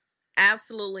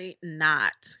 Absolutely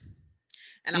not.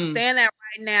 And I'm saying that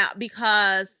right now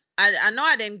because I know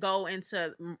I didn't go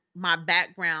into my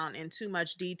background in too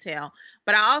much detail,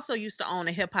 but I also used to own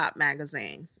a hip hop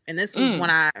magazine. And this is when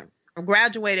I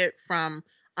graduated from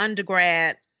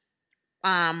undergrad.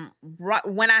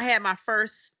 When I had my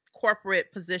first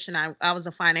corporate position, I was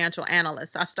a financial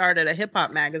analyst. I started a hip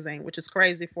hop magazine, which is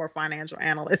crazy for a financial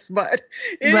analyst, but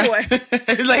anyway,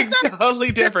 like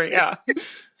totally different. Yeah.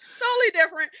 Totally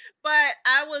different. But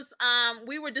I was,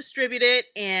 we were distributed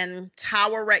in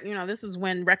Tower this is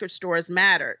when record stores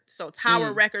mattered. So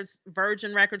Tower Records,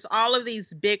 Virgin Records, all of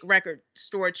these big record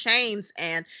store chains,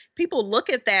 and people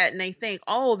look at that and they think,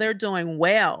 oh, they're doing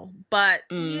well. But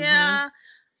yeah.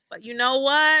 But you know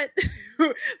what?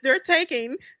 they're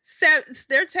taking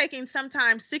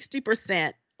sometimes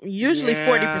 60%, usually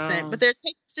 40%, but they're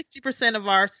taking 60% of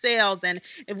our sales. And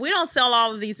if we don't sell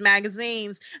all of these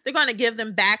magazines, they're going to give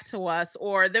them back to us,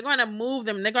 or they're going to move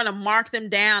them. They're going to mark them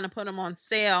down and put them on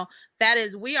sale. That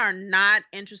is, we are not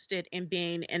interested in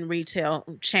being in retail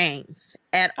chains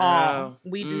at all.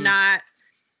 We do not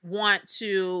want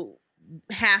to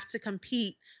have to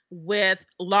compete with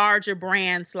larger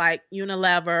brands like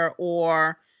Unilever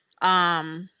or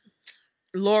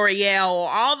L'Oreal, or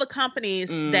all the companies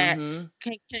that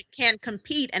can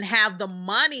compete and have the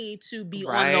money to be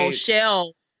on those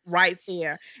shelves right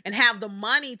there and have the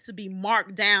money to be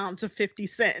marked down to 50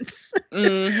 cents. We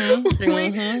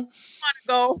want to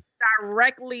go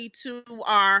directly to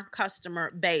our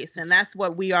customer base, and that's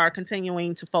what we are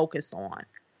continuing to focus on.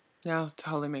 Yeah,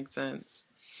 totally makes sense.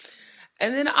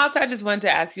 And then also I just wanted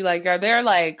to ask you, like, are there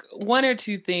like one or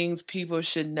two things people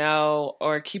should know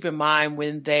or keep in mind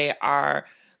when they are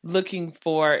looking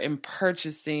for and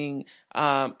purchasing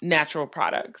natural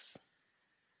products?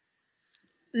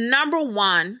 Number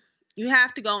one, you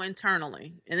have to go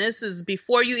internally. And this is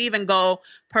before you even go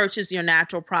purchase your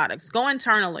natural products. Go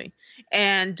internally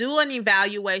and do an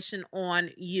evaluation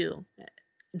on you.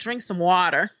 Drink some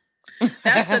water.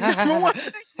 That's the number one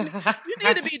thing. You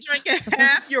need to be drinking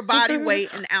half your body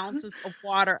weight in ounces of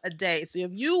water a day. So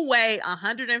if you weigh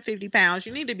 150 pounds,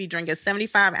 you need to be drinking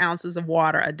 75 ounces of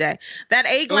water a day. That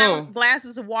 8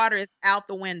 glasses of water is out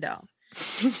the window.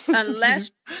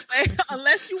 Unless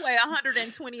you weigh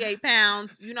 128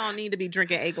 pounds, you don't need to be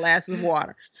drinking 8 glasses of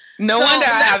water. No wonder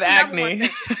I have acne.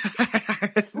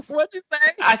 What'd you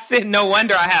say? I said no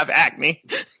wonder I have acne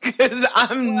because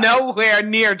I'm nowhere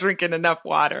near drinking enough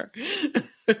water.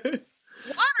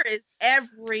 Water is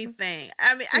everything.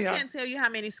 I mean, I can't tell you how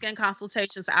many skin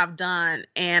consultations I've done,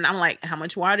 and I'm like, how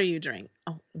much water do you drink?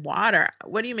 Oh, water.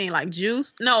 What do you mean, like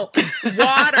juice? No,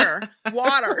 water.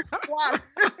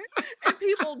 And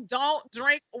people don't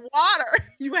drink water.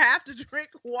 You have to drink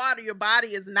water. Your body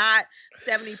is not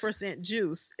 70%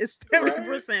 juice. It's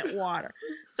 70% water.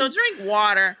 So drink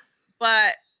water.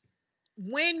 But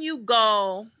when you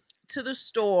go to the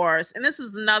stores, and this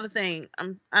is another thing,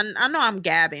 I know I'm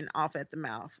gabbing off at the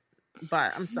mouth,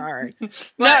 but I'm sorry. But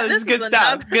no, this is good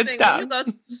stuff. Good stuff.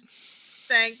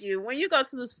 Thank you. When you go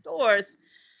to the stores,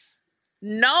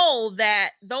 know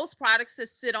that those products that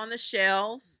sit on the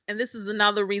shelves, and this is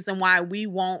another reason why we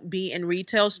won't be in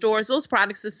retail stores, those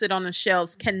products that sit on the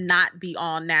shelves cannot be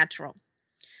all natural.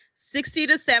 60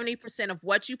 to 70% of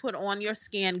what you put on your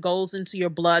skin goes into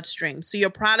your bloodstream. So your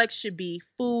product should be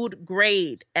food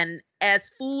grade and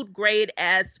as food grade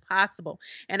as possible.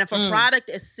 And if a product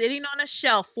is sitting on a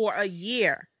shelf for a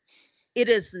year, it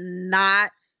is not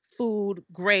food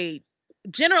grade.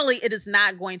 Generally, it is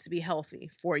not going to be healthy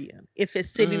for you if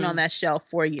it's sitting on that shelf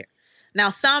for a year.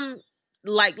 Now, some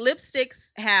like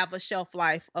lipsticks have a shelf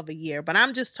life of a year, but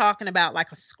I'm just talking about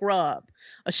like a scrub,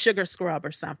 a sugar scrub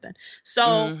or something.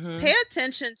 So pay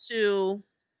attention to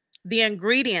the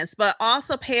ingredients, but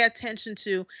also pay attention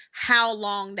to how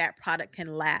long that product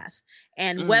can last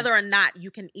and whether or not you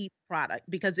can eat the product.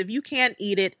 Because if you can't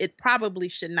eat it, it probably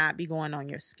should not be going on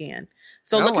your skin.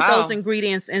 So look at those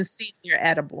ingredients and see if they're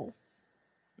edible.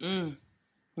 Yeah.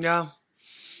 No,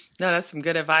 that's some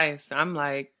good advice. I'm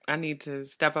like, I need to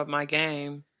step up my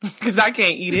game because I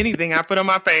can't eat anything I put on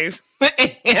my face.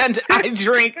 And I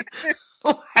drink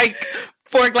like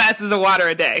 4 glasses of water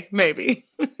a day, maybe.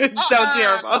 It's so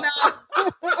terrible. No.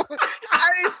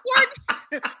 I mean,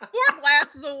 4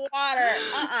 glasses of water.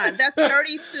 That's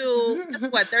 32. That's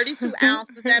what, 32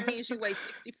 ounces. That means you weigh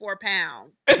 64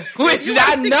 pounds. Which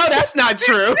I know that's not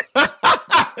true. You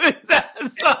weigh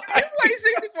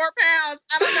 64 pounds.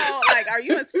 I don't know. Like, are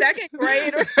you in second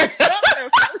grade or something? First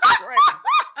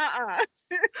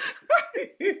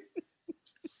grade?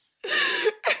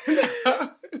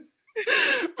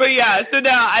 But yeah, so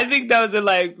now I think those are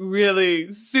like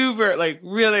really super, like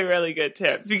really, really good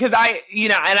tips because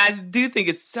and I do think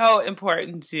it's so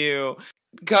important to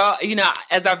go,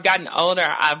 as I've gotten older,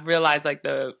 I've realized like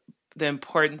the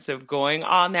importance of going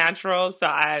all natural. So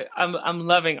I'm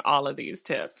loving all of these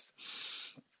tips.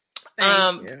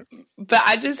 Thank you. But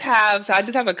I just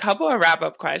have a couple of wrap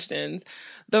up questions.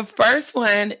 The first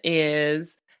one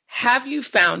is, have you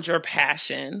found your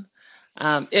passion?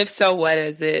 If so, what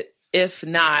is it? If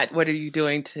not, what are you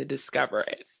doing to discover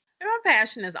it? My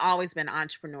passion has always been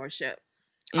entrepreneurship.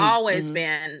 Always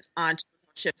been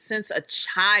entrepreneurship since a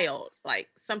child. Like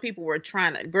some people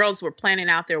girls were planning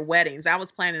out their weddings. I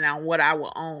was planning out what I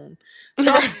will own.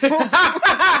 So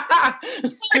I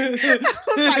was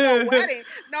like a wedding.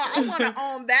 No, I want to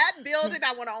own that building.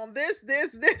 I want to own this.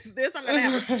 I'm going to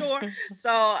have a store.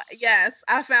 So yes,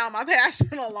 I found my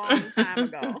passion a long time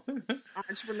ago.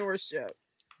 Entrepreneurship.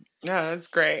 No, that's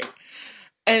great.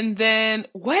 And then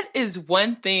what is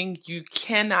one thing you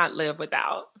cannot live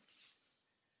without?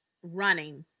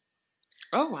 Running.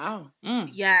 Oh, wow.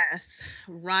 Yes,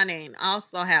 running. I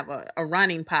also have a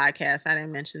running podcast. I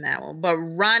didn't mention that one. But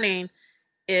running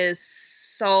is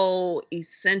so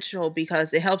essential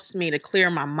because it helps me to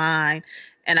clear my mind.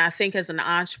 And I think as an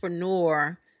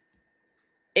entrepreneur,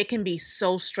 it can be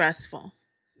so stressful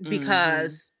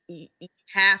because you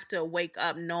have to wake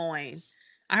up knowing.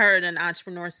 I heard an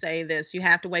entrepreneur say this: you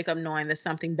have to wake up knowing that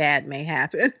something bad may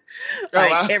happen.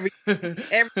 Every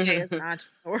day as an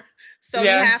entrepreneur. So you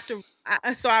have to.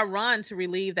 So I run to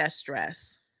relieve that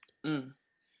stress. No,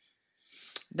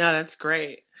 that's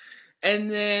great.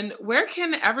 And then where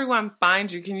can everyone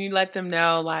find you? Can you let them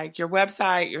know like your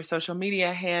website, your social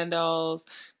media handles,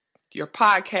 your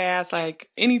podcast, like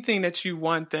anything that you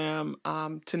want them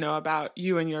to know about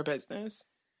you and your business?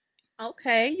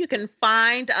 Okay, you can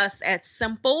find us at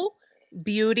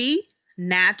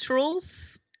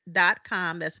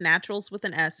simplebeautynaturals.com. That's naturals with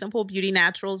an S,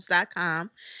 simplebeautynaturals.com.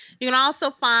 You can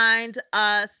also find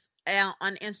us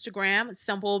on Instagram,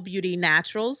 Simple Beauty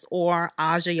Naturals, or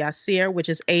Aja Yasir, which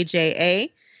is AJA,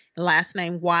 last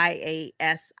name YASIR.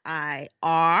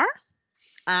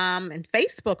 And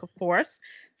Facebook, of course,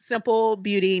 Simple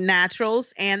Beauty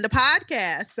Naturals, and the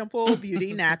podcast, Simple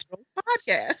Beauty Naturals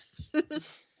Podcast.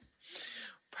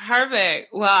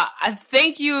 Perfect. Well, I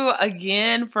thank you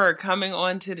again for coming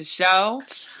on to the show.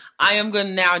 I am going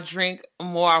to now drink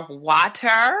more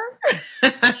water.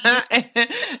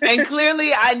 And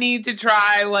clearly I need to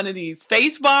try one of these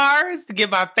face bars to get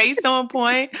my face on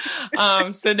point.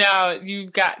 So now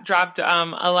you've dropped a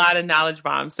lot of knowledge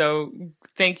bombs. So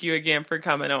thank you again for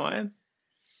coming on.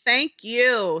 Thank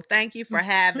you. Thank you for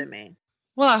having me.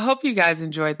 Well, I hope you guys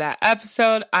enjoyed that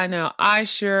episode. I know I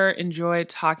sure enjoyed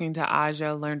talking to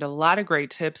Aja, learned a lot of great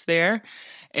tips there.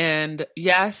 And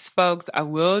yes, folks, I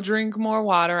will drink more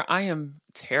water. I am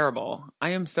terrible. I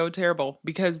am so terrible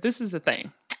because this is the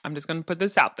thing. I'm just going to put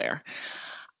this out there.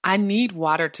 I need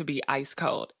water to be ice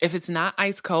cold. If it's not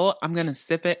ice cold, I'm going to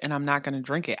sip it and I'm not going to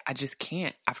drink it. I just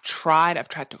can't. I've tried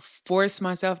to force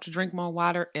myself to drink more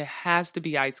water. It has to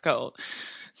be ice cold.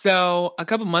 So a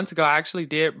couple months ago, I actually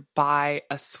did buy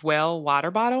a Swell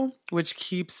water bottle, which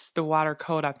keeps the water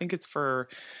cold. I think it's for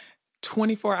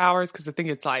 24 hours because I think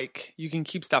it's like you can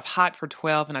keep stuff hot for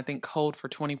 12 and I think cold for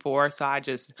 24. So I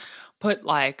just put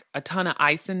like a ton of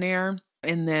ice in there.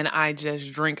 And then I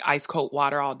just drink ice cold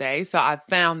water all day. So I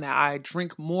found that I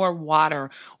drink more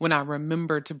water when I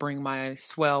remember to bring my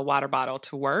Swell water bottle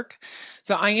to work.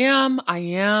 So I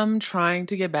am trying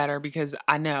to get better because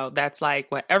I know that's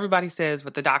like what everybody says,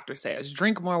 what the doctor says,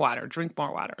 drink more water, drink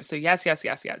more water. So yes.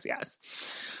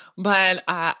 But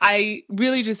I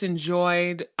really just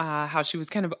enjoyed how she was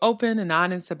kind of open and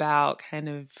honest about kind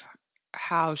of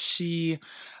how she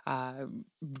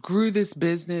grew this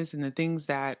business and the things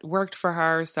that worked for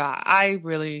her. So I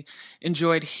really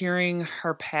enjoyed hearing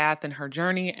her path and her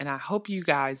journey, and I hope you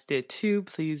guys did too.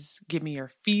 Please give me your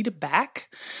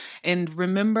feedback. And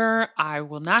remember, I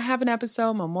will not have an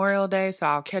episode Memorial Day, so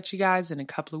I'll catch you guys in a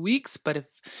couple of weeks. But if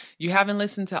you haven't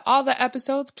listened to all the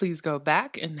episodes, please go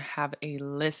back and have a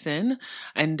listen.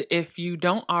 And if you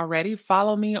don't already,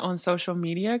 follow me on social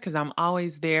media because I'm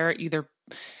always there, either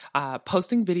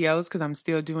posting videos because I'm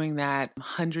still doing that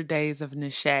 100 Days of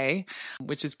Nishay,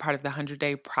 which is part of the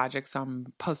 100-Day Project. So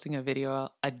I'm posting a video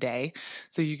a day.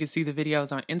 So you can see the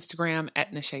videos on Instagram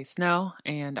at Nishay Snow,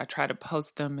 and I try to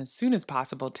post them as soon as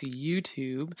possible to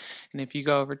YouTube. And if you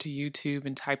go over to YouTube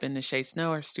and type in Nishay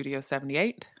Snow or Studio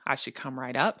 78, I should come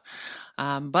right up.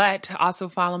 But also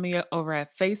follow me over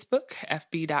at Facebook,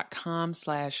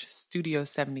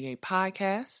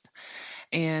 fb.com/Studio78podcast.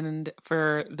 And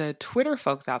for the Twitter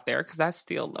folks out there, because I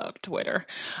still love Twitter,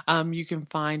 you can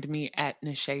find me at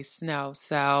Nishay Snow.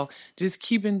 So just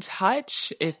keep in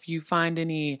touch. If you find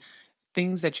any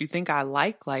things that you think I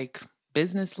like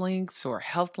business links or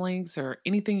health links or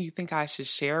anything you think I should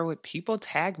share with people,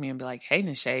 tag me and be like, hey,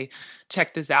 Nishay,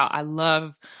 check this out. I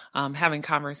love having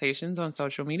conversations on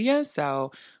social media.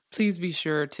 So please be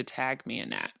sure to tag me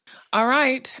in that. All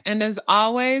right. And as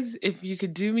always, if you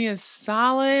could do me a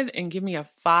solid and give me a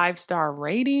 5-star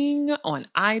rating on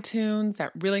iTunes,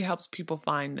 that really helps people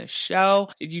find the show.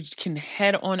 You can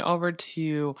head on over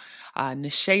to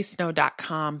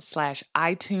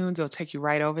nishaysnow.com/iTunes. It'll take you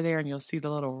right over there and you'll see the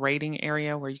little rating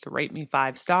area where you can rate me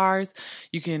 5 stars.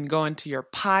 You can go into your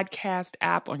podcast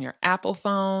app on your Apple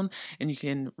phone and you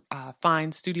can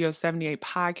find Studio 78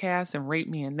 Podcast and rate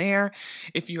me in there.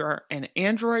 If you are an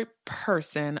Android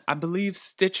person, I believe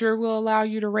Stitcher will allow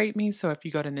you to rate me. So if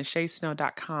you go to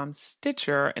nishaysnow.com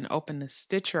Stitcher and open the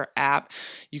Stitcher app,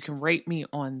 you can rate me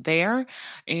on there.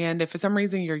 And if for some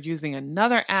reason you're using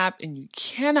another app and you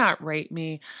cannot rate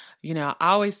me, I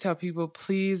always tell people,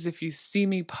 please, if you see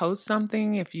me post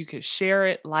something, if you could share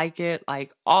it, like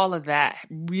all of that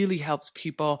really helps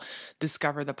people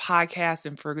discover the podcast.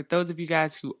 And for those of you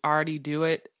guys who already do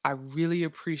it, I really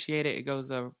appreciate it. It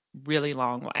goes a really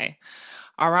long way.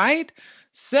 All right.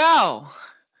 So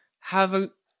have an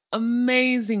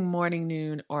amazing morning,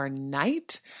 noon, or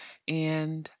night,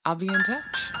 and I'll be in touch.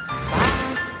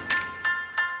 Bye.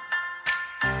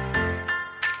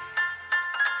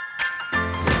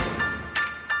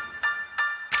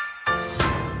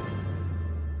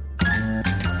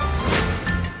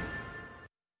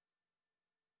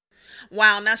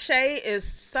 Wow, Nishay is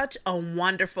such a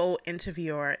wonderful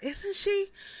interviewer, isn't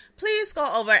she? Please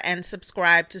go over and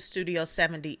subscribe to Studio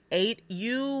 78.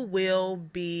 You will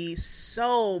be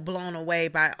so blown away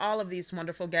by all of these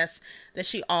wonderful guests that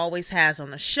she always has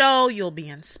on the show. You'll be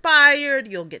inspired.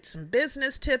 You'll get some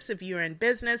business tips if you're in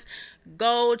business.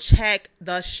 Go check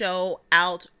the show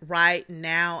out right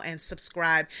now and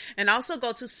subscribe. And also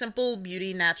go to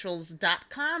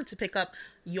simplebeautynaturals.com to pick up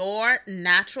your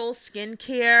natural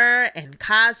skincare and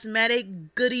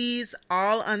cosmetic goodies,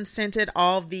 all unscented,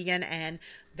 all vegan and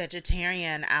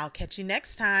vegetarian. I'll catch you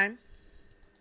next time.